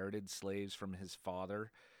 he inherited slaves from his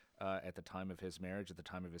father at the time of his marriage, at the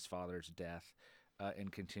time of his father's death,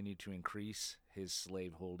 and continued to increase his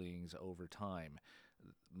slave holdings over time.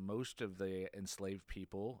 Most of the enslaved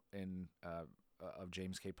people of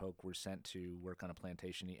James K. Polk were sent to work on a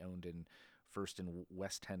plantation he owned first in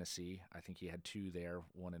West Tennessee. I think he had two there,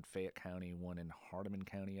 one in Fayette County, one in Hardeman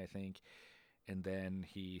County, I think. And then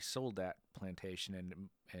he sold that plantation,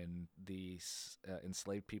 and the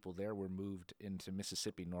enslaved people there were moved into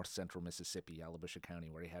Mississippi, north central Mississippi, Allabusha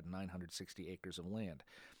County, where he had 960 acres of land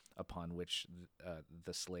upon which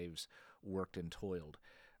the slaves worked and toiled.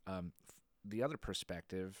 The other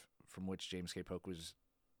perspective from which James K. Polk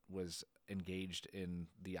was engaged in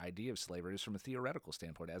the idea of slavery is from a theoretical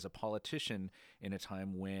standpoint. As a politician in a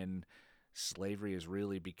time when slavery is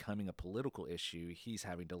really becoming a political issue, he's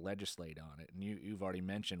having to legislate on it. And you've already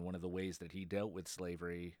mentioned one of the ways that he dealt with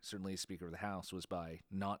slavery, certainly as Speaker of the House, was by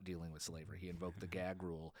not dealing with slavery. He invoked the gag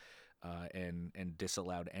rule and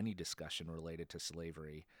disallowed any discussion related to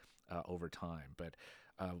slavery over time. But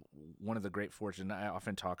one of the great fortunes, I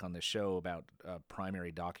often talk on this show about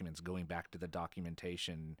primary documents, going back to the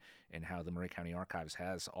documentation and how the Maury County Archives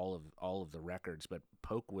has all of the records. But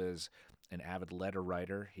Polk was an avid letter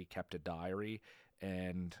writer. He kept a diary,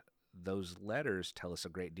 and those letters tell us a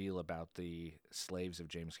great deal about the slaves of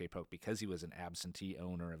James K. Polk. Because he was an absentee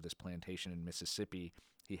owner of this plantation in Mississippi,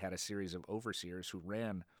 he had a series of overseers who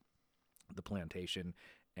ran the plantation,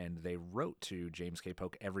 and they wrote to James K.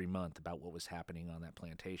 Polk every month about what was happening on that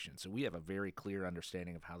plantation. So we have a very clear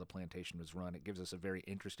understanding of how the plantation was run. It gives us a very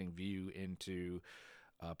interesting view into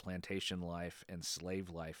plantation life and slave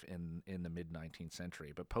life in the mid-19th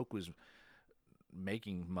century. But Polk was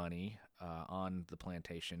making money on the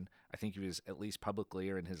plantation. I think he was, at least publicly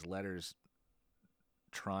or in his letters,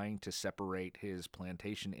 trying to separate his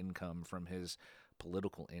plantation income from his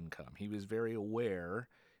political income. He was very aware,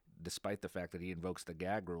 despite the fact that he invokes the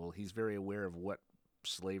gag rule, he's very aware of what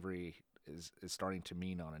slavery is starting to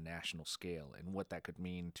mean on a national scale and what that could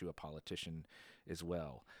mean to a politician as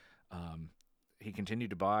well. He continued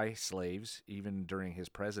to buy slaves even during his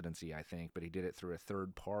presidency, I think, but he did it through a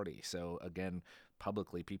third party. So again,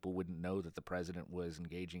 publicly, people wouldn't know that the president was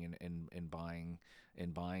engaging in buying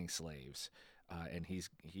slaves. And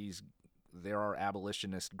there are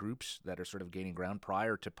abolitionist groups that are sort of gaining ground.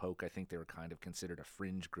 Prior to Polk, I think they were kind of considered a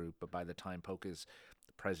fringe group, but by the time Polk is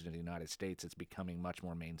the president of the United States, it's becoming much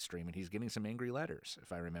more mainstream, and he's getting some angry letters,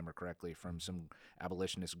 if I remember correctly, from some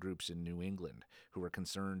abolitionist groups in New England who were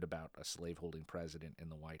concerned about a slaveholding president in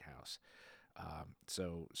the White House.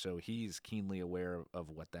 So he's keenly aware of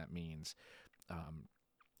what that means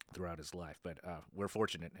throughout his life. But we're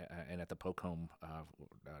fortunate, and at the Polk home,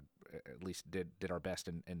 at least did our best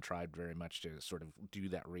and tried very much to sort of do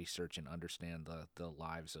that research and understand the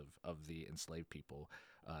lives of the enslaved people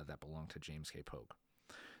that belong to James K. Polk.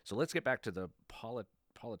 So let's get back to the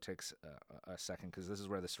politics a second, because this is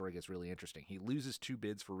where the story gets really interesting. He loses 2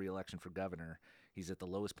 bids for re-election for governor. He's at the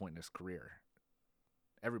lowest point in his career.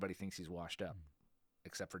 Everybody thinks he's washed up,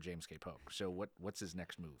 except for James K. Polk. So what's his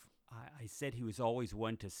next move? I said he was always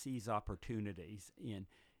one to seize opportunities. In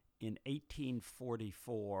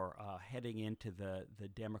 1844, heading into the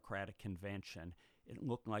Democratic Convention, it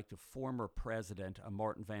looked like the former president,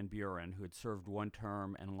 Martin Van Buren, who had served one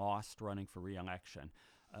term and lost running for re-election,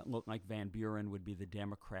 looked like Van Buren would be the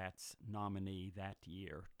Democrats' nominee that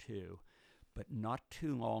year, too. But not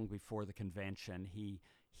too long before the convention, he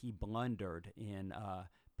blundered in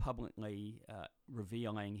publicly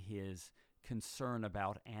revealing his concern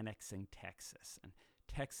about annexing Texas. And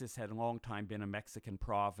Texas had a long time been a Mexican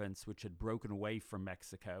province which had broken away from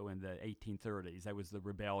Mexico in the 1830s. That was the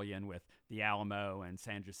rebellion with the Alamo and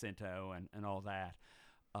San Jacinto and all that.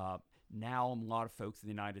 Now a lot of folks in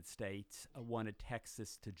the United States wanted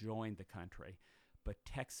Texas to join the country, but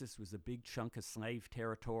Texas was a big chunk of slave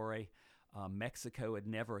territory. Mexico had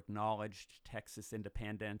never acknowledged Texas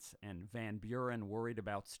independence, and Van Buren, worried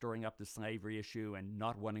about stirring up the slavery issue and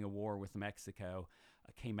not wanting a war with Mexico,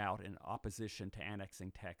 came out in opposition to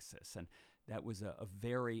annexing Texas. And that was a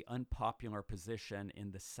very unpopular position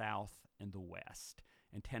in the South and the West.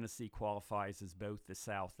 And Tennessee qualifies as both the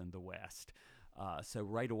South and the West. So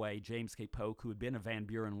right away, James K. Polk, who had been a Van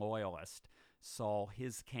Buren loyalist, saw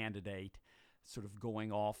his candidate sort of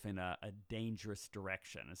going off in a dangerous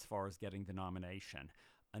direction as far as getting the nomination.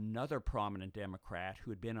 Another prominent Democrat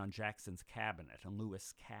who had been on Jackson's cabinet,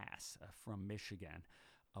 Lewis Cass from Michigan,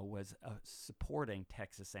 was supporting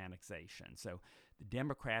Texas annexation. So the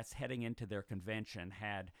Democrats heading into their convention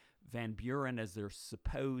had Van Buren as their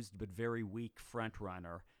supposed but very weak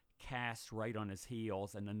frontrunner, Cass right on his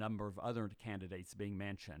heels, and a number of other candidates being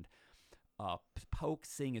mentioned. Polk,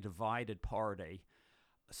 seeing a divided party,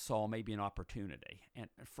 saw maybe an opportunity. And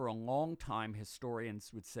for a long time,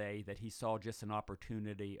 historians would say that he saw just an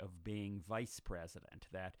opportunity of being vice president,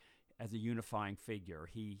 that as a unifying figure.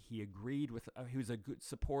 He agreed with, he was a good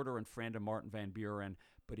supporter and friend of Martin Van Buren,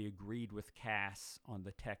 but he agreed with Cass on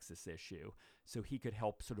the Texas issue. So he could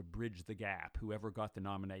help sort of bridge the gap. Whoever got the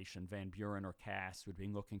nomination, Van Buren or Cass, would be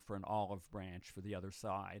looking for an olive branch for the other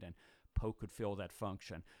side, and Polk could fill that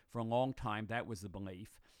function. For a long time, that was the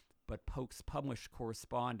belief. But Polk's published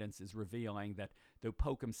correspondence is revealing that though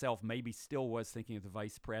Polk himself maybe still was thinking of the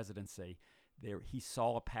vice presidency, he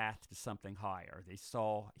saw a path to something higher.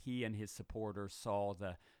 He and his supporters saw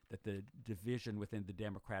that the division within the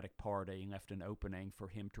Democratic Party left an opening for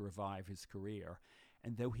him to revive his career.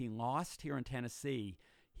 And though he lost here in Tennessee,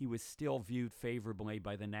 he was still viewed favorably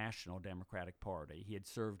by the National Democratic Party. He had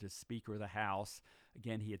served as Speaker of the House.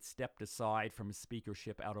 Again, he had stepped aside from his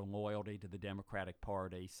speakership out of loyalty to the Democratic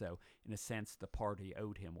Party. So, in a sense, the party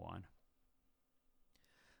owed him one.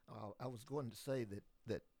 I was going to say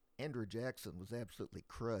that Andrew Jackson was absolutely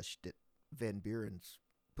crushed at Van Buren's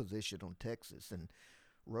position on Texas and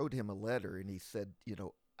wrote him a letter, and he said,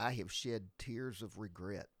 I have shed tears of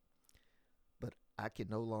regret, but I can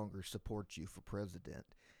no longer support you for president.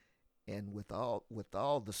 And with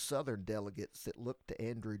all the Southern delegates that looked to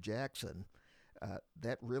Andrew Jackson,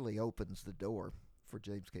 that really opens the door for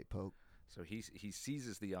James K. Polk. So he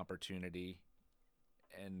seizes the opportunity,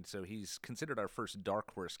 and so he's considered our first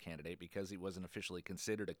dark horse candidate because he wasn't officially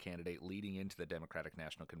considered a candidate leading into the Democratic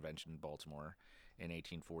National Convention in Baltimore in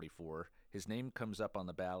 1844. His name comes up on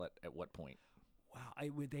the ballot at what point? Wow,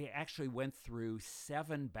 they actually went through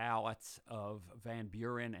 7 ballots of Van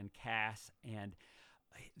Buren and Cass, and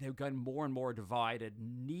they've gotten more and more divided.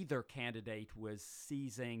 Neither candidate was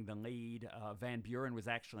seizing the lead. Van Buren was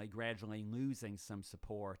actually gradually losing some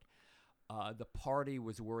support. The party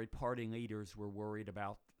was worried, party leaders were worried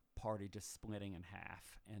about the party just splitting in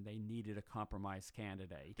half, and they needed a compromise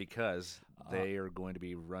candidate. Because they are going to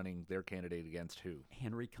be running their candidate against who?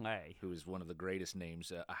 Henry Clay. Who is one of the greatest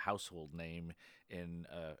names, a household name in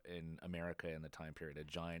America in the time period, a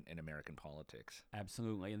giant in American politics.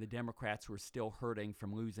 Absolutely, and the Democrats were still hurting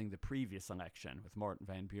from losing the previous election with Martin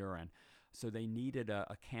Van Buren. So they needed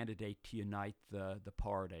a candidate to unite the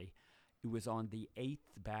party. It was on the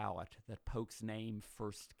 8th ballot that Polk's name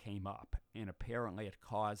first came up, and apparently it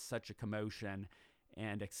caused such a commotion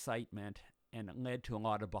and excitement, and it led to a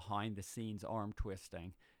lot of behind-the-scenes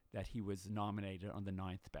arm-twisting that he was nominated on the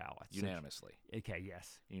 9th ballot. Unanimously. Okay,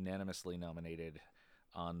 yes. Unanimously nominated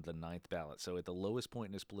on the 9th ballot. So at the lowest point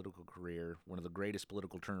in his political career, one of the greatest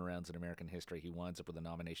political turnarounds in American history, he winds up with a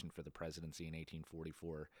nomination for the presidency in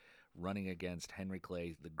 1844, running against Henry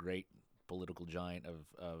Clay, the great political giant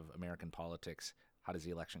of American politics. How does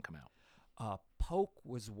the election come out? Polk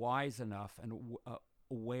was wise enough and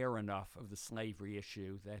aware enough of the slavery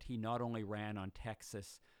issue that he not only ran on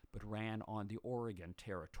Texas, but ran on the Oregon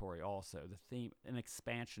Territory also. The theme, an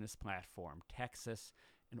expansionist platform, Texas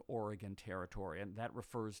and Oregon Territory. And that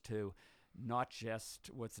refers to not just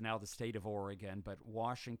what's now the state of Oregon, but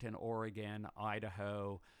Washington, Oregon,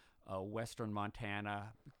 Idaho, western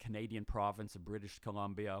Montana, Canadian province of British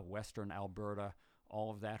Columbia, western Alberta.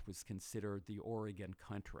 All of that was considered the Oregon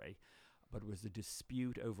country. But it was a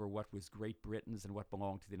dispute over what was Great Britain's and what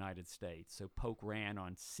belonged to the United States. So Polk ran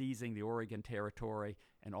on seizing the Oregon Territory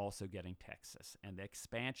and also getting Texas. And the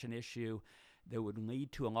expansion issue, that would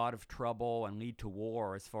lead to a lot of trouble and lead to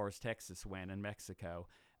war as far as Texas went and Mexico,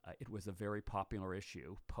 it was a very popular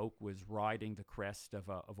issue. Polk was riding the crest of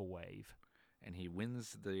a wave. And he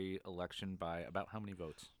wins the election by about how many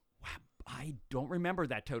votes? I don't remember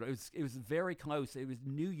that total. It was very close. It was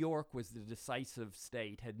New York was the decisive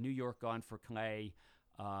state. Had New York gone for Clay,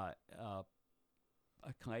 Clay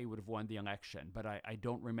would have won the election. But I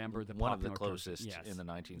don't remember the one of the popular closest yes. in the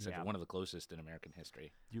 19th century. Yeah. One of the closest in American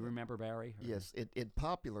history. Do you remember, Barry? Yes. In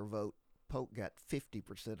popular vote, Polk got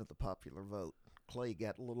 50% of the popular vote. Clay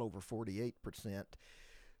got a little over 48%.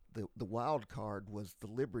 The wild card was the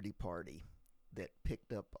Liberty Party that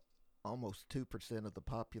picked up almost 2% of the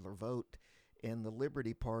popular vote, and the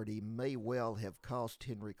Liberty Party may well have cost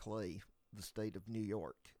Henry Clay the state of New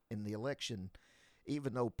York. In the election,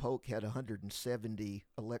 even though Polk had 170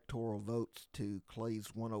 electoral votes to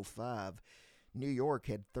Clay's 105, New York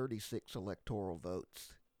had 36 electoral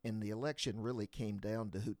votes, and the election really came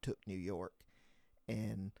down to who took New York.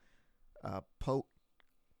 And Polk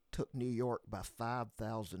took New York by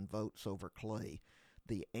 5,000 votes over Clay.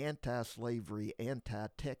 The anti-slavery,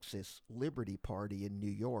 anti-Texas Liberty Party in New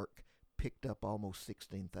York picked up almost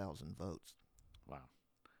 16,000 votes. Wow.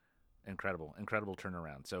 Incredible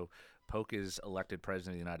turnaround. So Polk is elected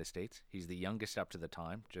president of the United States. He's the youngest up to the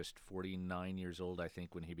time, just 49 years old, I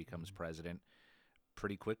think, when he becomes president.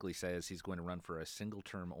 Pretty quickly says he's going to run for a single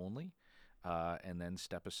term only and then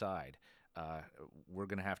step aside. We're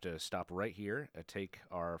going to have to stop right here, take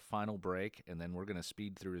our final break, and then we're going to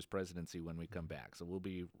speed through his presidency when we come back. So we'll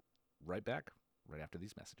be right back right after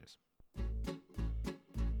these messages.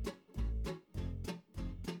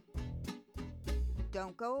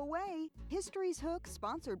 Don't go away. History's Hook,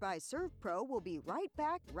 sponsored by ServPro, will be right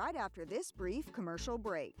back right after this brief commercial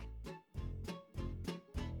break.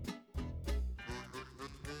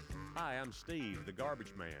 Hi, I'm Steve, the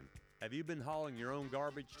garbage man. Have you been hauling your own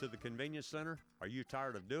garbage to the convenience center? Are you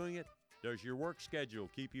tired of doing it? Does your work schedule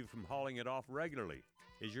keep you from hauling it off regularly?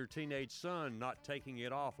 Is your teenage son not taking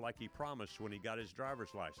it off like he promised when he got his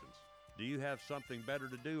driver's license? Do you have something better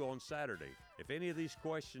to do on Saturday? If any of these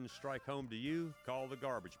questions strike home to you, call the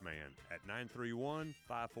Garbage Man at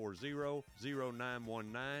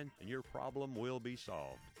 931-540-0919 and your problem will be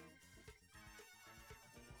solved.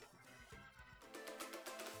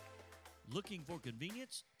 Looking for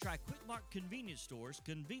convenience? Try Quick Mart convenience stores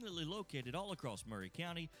conveniently located all across Murray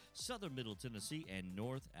County, southern Middle Tennessee, and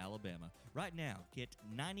North Alabama. Right now, get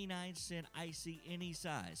 99-cent icy any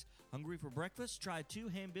size. Hungry for breakfast? Try 2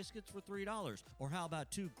 ham biscuits for $3. Or how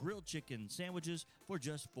about 2 grilled chicken sandwiches for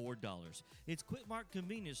just $4? It's Quick Mart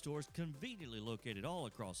convenience stores conveniently located all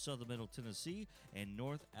across southern Middle Tennessee and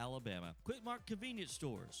North Alabama. Quick Mart convenience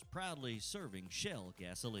stores, proudly serving Shell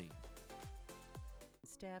gasoline.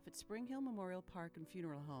 Staff at Spring Hill Memorial Park and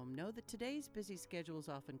Funeral Home know that today's busy schedules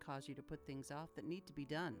often cause you to put things off that need to be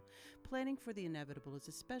done. Planning for the inevitable is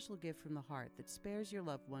a special gift from the heart that spares your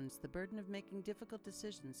loved ones the burden of making difficult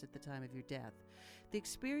decisions at the time of your death. The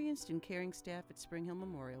experienced and caring staff at Spring Hill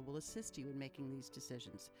Memorial will assist you in making these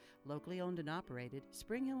decisions. Locally owned and operated,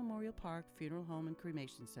 Spring Hill Memorial Park Funeral Home and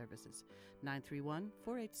Cremation Services,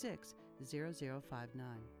 931-486-0059.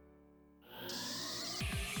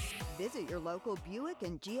 Visit your local Buick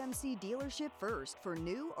and GMC dealership first for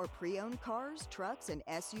new or pre-owned cars, trucks, and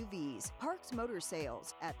SUVs. Parks Motor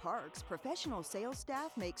Sales. At Parks, professional sales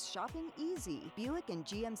staff makes shopping easy. Buick and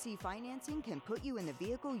GMC financing can put you in the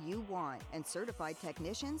vehicle you want, and certified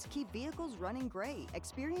technicians keep vehicles running great.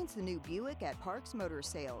 Experience the new Buick at Parks Motor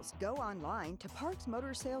Sales. Go online to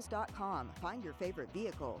parksmotorsales.com. Find your favorite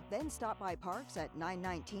vehicle, then stop by Parks at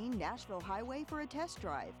 919 Nashville Highway for a test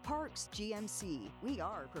drive. Parks GMC. We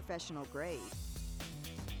are professional grade.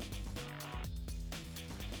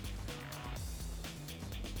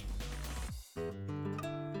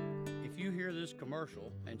 If you hear this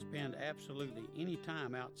commercial and spend absolutely any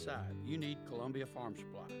time outside, you need Columbia Farm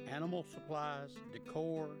Supply. Animal supplies,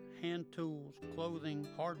 decor, hand tools, clothing,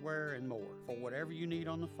 hardware, and more. For whatever you need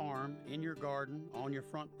on the farm, in your garden, on your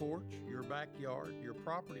front porch, your backyard, your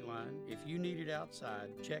property line, if you need it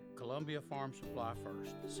outside, check Columbia Farm Supply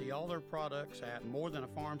first. See all their products at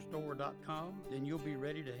morethan-a-farmstore.com, then you'll be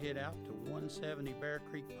ready to head out to 170 Bear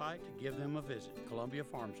Creek Pike to give them a visit. Columbia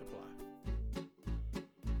Farm Supply.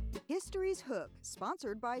 History's Hook,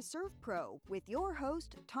 sponsored by ServPro, with your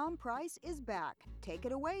host, Tom Price, is back. Take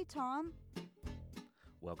it away, Tom.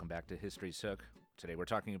 Welcome back to History's Hook. Today we're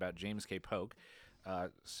talking about James K. Polk.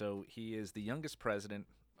 So he is the youngest president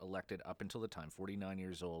elected up until the time, 49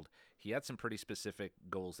 years old, he had some pretty specific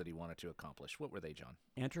goals that he wanted to accomplish. What were they, John?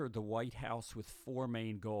 Entered the White House with four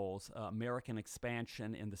main goals: American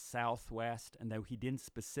expansion in the Southwest, and though he didn't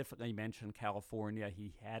specifically mention California,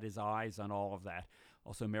 he had his eyes on all of that.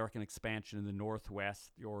 Also, American expansion in the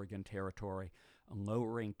Northwest, the Oregon Territory,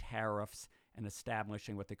 lowering tariffs, and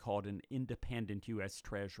establishing what they called an independent U.S.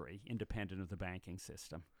 Treasury, independent of the banking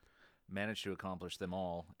system. Managed to accomplish them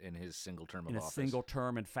all in his single term of office. In a single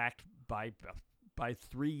term. In fact, by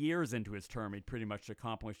 3 years into his term, he'd pretty much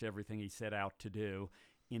accomplished everything he set out to do,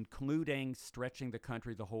 including stretching the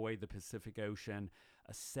country the whole way to the Pacific Ocean,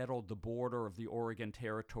 settled the border of the Oregon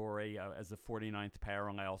Territory as the 49th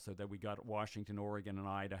parallel, so that we got Washington, Oregon, and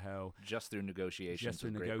Idaho. Just through negotiations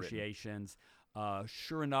with Great Britain.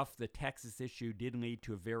 Sure enough, the Texas issue did lead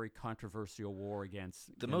to a very controversial war against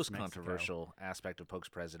most Mexico. Controversial aspect of Polk's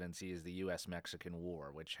presidency is the U.S.-Mexican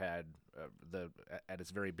War, which had at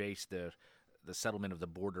its very base the settlement of the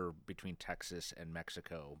border between Texas and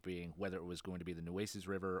Mexico, being whether it was going to be the Nueces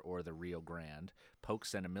River or the Rio Grande. Polk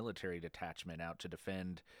sent a military detachment out to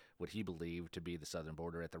defend what he believed to be the southern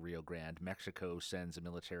border at the Rio Grande. Mexico sends a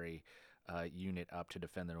military unit up to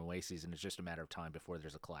defend the Nueces, and it's just a matter of time before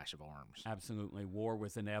there's a clash of arms. Absolutely. War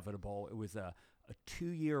was inevitable. It was a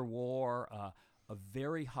 2-year war, a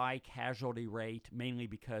very high casualty rate, mainly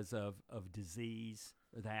because of disease.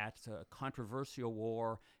 That's a controversial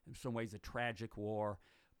war, in some ways a tragic war,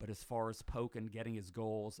 but as far as Polk and getting his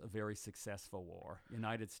goals, a very successful war. The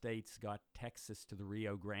United States got Texas to the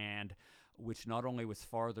Rio Grande, which not only was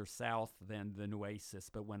farther south than the Nueces,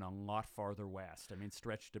 but went a lot farther west. I mean,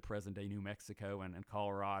 stretched to present-day New Mexico and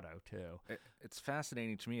Colorado, too. It's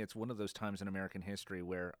fascinating to me. It's one of those times in American history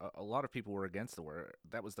where a lot of people were against the war.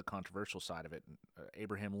 That was the controversial side of it.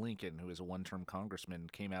 Abraham Lincoln, who is a one-term congressman,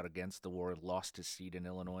 came out against the war, lost his seat in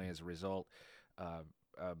Illinois as a result.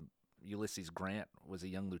 Ulysses Grant was a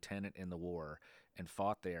young lieutenant in the war and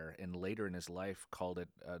fought there, and later in his life called it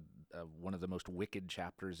one of the most wicked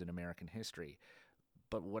chapters in American history.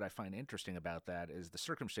 But what I find interesting about that is the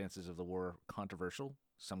circumstances of the war controversial.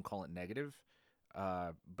 Some call it negative,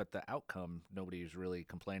 but the outcome nobody is really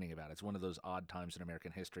complaining about. It's one of those odd times in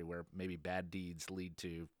American history where maybe bad deeds lead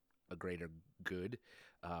to a greater good.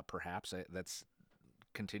 Perhaps that's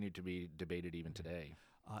continued to be debated even today.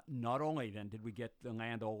 Not only then did we get the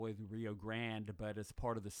land all the way to Rio Grande, but as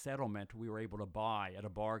part of the settlement, we were able to buy at a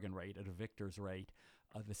bargain rate, at a victor's rate,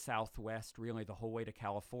 the Southwest, really the whole way to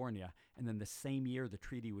California. And then the same year the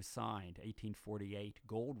treaty was signed, 1848,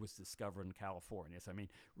 gold was discovered in California. So, I mean,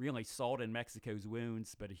 really salt in Mexico's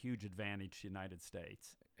wounds, but a huge advantage to the United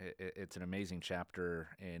States. It's an amazing chapter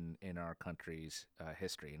in our country's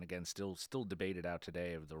history. And again, still debated out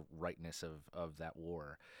today of the rightness of that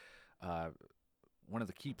war. One of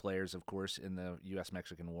the key players, of course, in the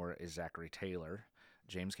U.S.-Mexican War is Zachary Taylor.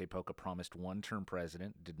 James K. Polk, promised one-term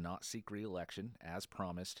president, did not seek re-election as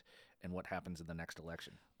promised. And what happens in the next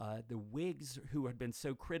election? The Whigs, who had been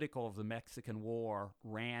so critical of the Mexican War,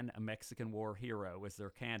 ran a Mexican War hero as their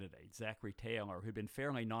candidate, Zachary Taylor, who'd been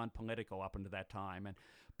fairly non-political up until that time. And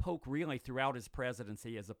Polk really, throughout his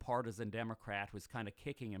presidency as a partisan Democrat, was kind of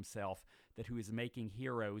kicking himself that he was making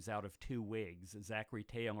heroes out of two Whigs, Zachary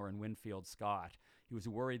Taylor and Winfield Scott. He was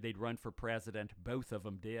worried they'd run for president. Both of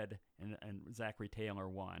them did, and Zachary Taylor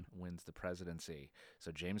won. Wins the presidency.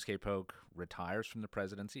 So James K. Polk retires from the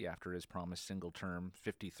presidency after his promised single term,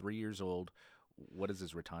 53 years old. What is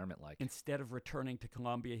his retirement like? Instead of returning to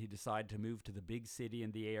Columbia, he decided to move to the big city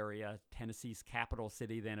in the area, Tennessee's capital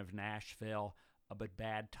city then of Nashville. But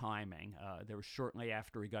bad timing. There was shortly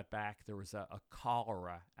after he got back, there was a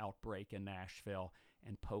cholera outbreak in Nashville,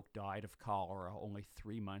 and Polk died of cholera only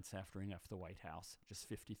 3 months after he left the White House, just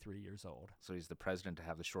 53 years old. So he's the president to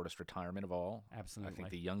have the shortest retirement of all. Absolutely. I think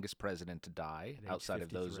the youngest president to die outside of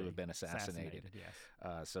those who have been assassinated.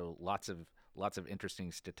 Yes. So lots of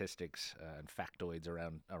interesting statistics and factoids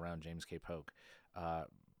around James K. Polk.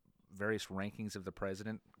 Various rankings of the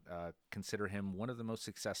president consider him one of the most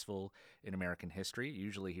successful in American history.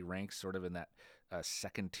 Usually he ranks sort of in that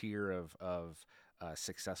second tier of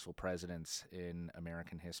successful presidents in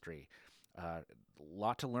American history. A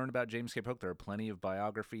lot to learn about James K. Polk. There are plenty of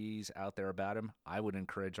biographies out there about him. I would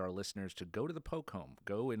encourage our listeners to go to the Polk home.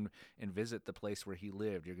 Go and visit the place where he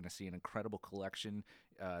lived. You're going to see an incredible collection.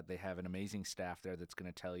 They have an amazing staff there that's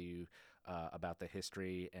going to tell you about the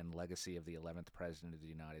history and legacy of the 11th President of the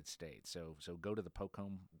United States. So go to the Polk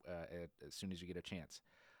home as soon as you get a chance.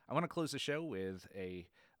 I want to close the show with a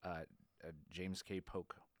James K.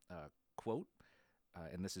 Polk quote.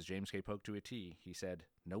 and this is James K. Polk to a T. He said,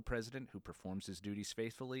 "No president who performs his duties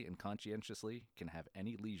faithfully and conscientiously can have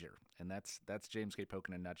any leisure." And that's James K. Polk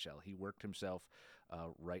in a nutshell. He worked himself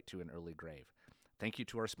right to an early grave. Thank you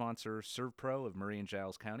to our sponsor, ServPro of Murray and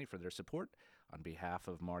Giles County, for their support. On behalf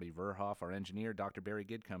of Marty Verhoff, our engineer, Dr. Barry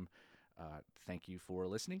Gidcombe, thank you for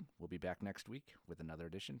listening. We'll be back next week with another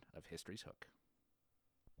edition of History's Hook.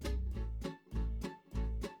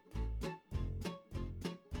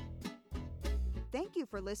 Thank you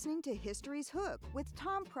for listening to History's Hook with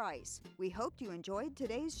Tom Price. We hoped you enjoyed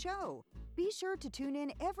today's show. Be sure to tune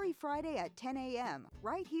in every Friday at 10 a.m.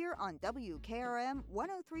 right here on WKRM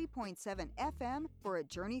 103.7 FM for a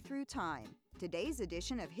journey through time. Today's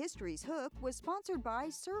edition of History's Hook was sponsored by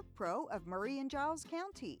ServPro of Murray and Giles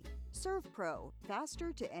County. ServPro,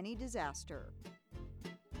 faster to any disaster.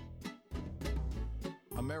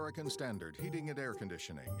 American Standard Heating and Air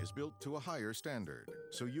Conditioning is built to a higher standard,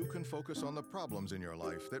 so you can focus on the problems in your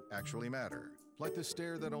life that actually matter, like the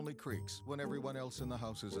stair that only creaks when everyone else in the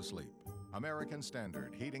house is asleep. American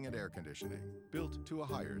Standard Heating and Air Conditioning, built to a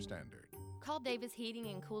higher standard. Call Davis Heating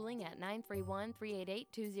and Cooling at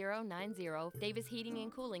 931-388-2090. Davis Heating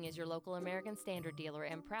and Cooling is your local American Standard dealer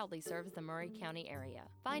and proudly serves the Murray County area.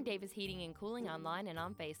 Find Davis Heating and Cooling online and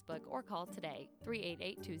on Facebook or call today,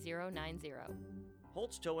 388-2090.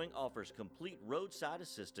 Holtz Towing offers complete roadside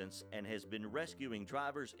assistance and has been rescuing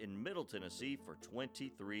drivers in Middle Tennessee for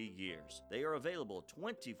 23 years. They are available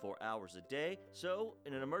 24 hours a day, so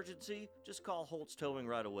in an emergency, just call Holtz Towing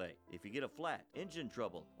right away. If you get a flat, engine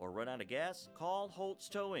trouble, or run out of gas, call Holtz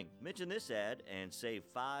Towing. Mention this ad and save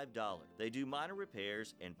 $5. They do minor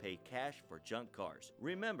repairs and pay cash for junk cars.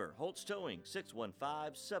 Remember, Holtz Towing,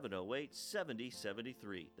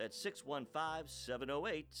 615-708-7073. That's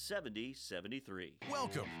 615-708-7073.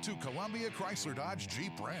 Welcome to Columbia Chrysler Dodge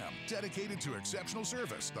Jeep Ram, dedicated to exceptional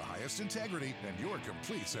service, the highest integrity, and your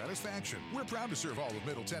complete satisfaction. We're proud to serve all of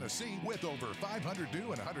Middle Tennessee with over 500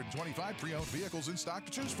 new and 125 pre-owned vehicles in stock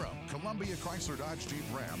to choose from. Columbia Chrysler Dodge Jeep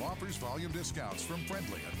Ram offers volume discounts from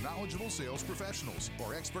friendly and knowledgeable sales professionals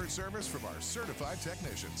or expert service from our certified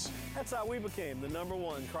technicians. That's how we became the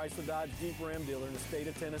 #1 Chrysler Dodge Jeep Ram dealer in the state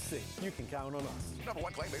of Tennessee. You can count on us.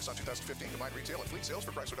 #1 claim based on 2015 combined retail and fleet sales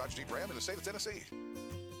for Chrysler Dodge Jeep Ram in the state of Tennessee.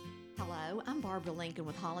 Hello, I'm Barbara Lincoln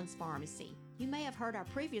with Hollins Pharmacy. You may have heard our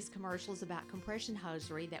previous commercials about compression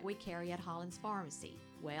hosiery that we carry at Hollins Pharmacy.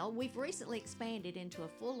 Well, we've recently expanded into a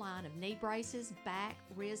full line of knee braces, back,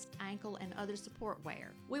 wrist, ankle, and other support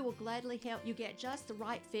wear. We will gladly help you get just the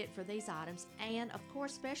right fit for these items and, of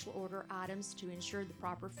course, special order items to ensure the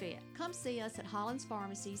proper fit. Come see us at Hollins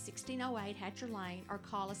Pharmacy, 1608 Hatcher Lane, or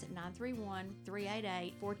call us at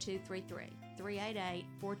 931-388-4233.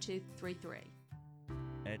 388-4233.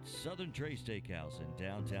 At Southern Tray Steakhouse in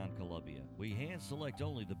downtown Columbia, we hand-select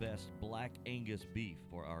only the best Black Angus beef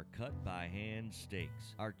for our cut-by-hand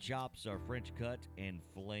steaks. Our chops are French cut and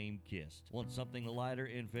flame-kissed. Want something lighter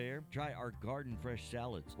and fair? Try our garden fresh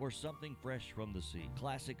salads or something fresh from the sea.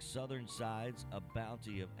 Classic Southern sides, a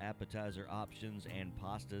bounty of appetizer options and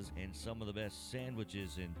pastas, and some of the best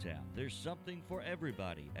sandwiches in town. There's something for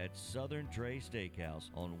everybody at Southern Tray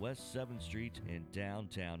Steakhouse on West 7th Street in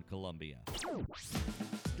downtown Columbia.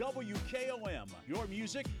 WKOM, your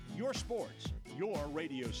music, your sports, your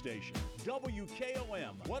radio station.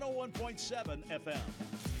 WKOM 101.7 FM.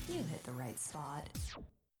 You hit the right spot.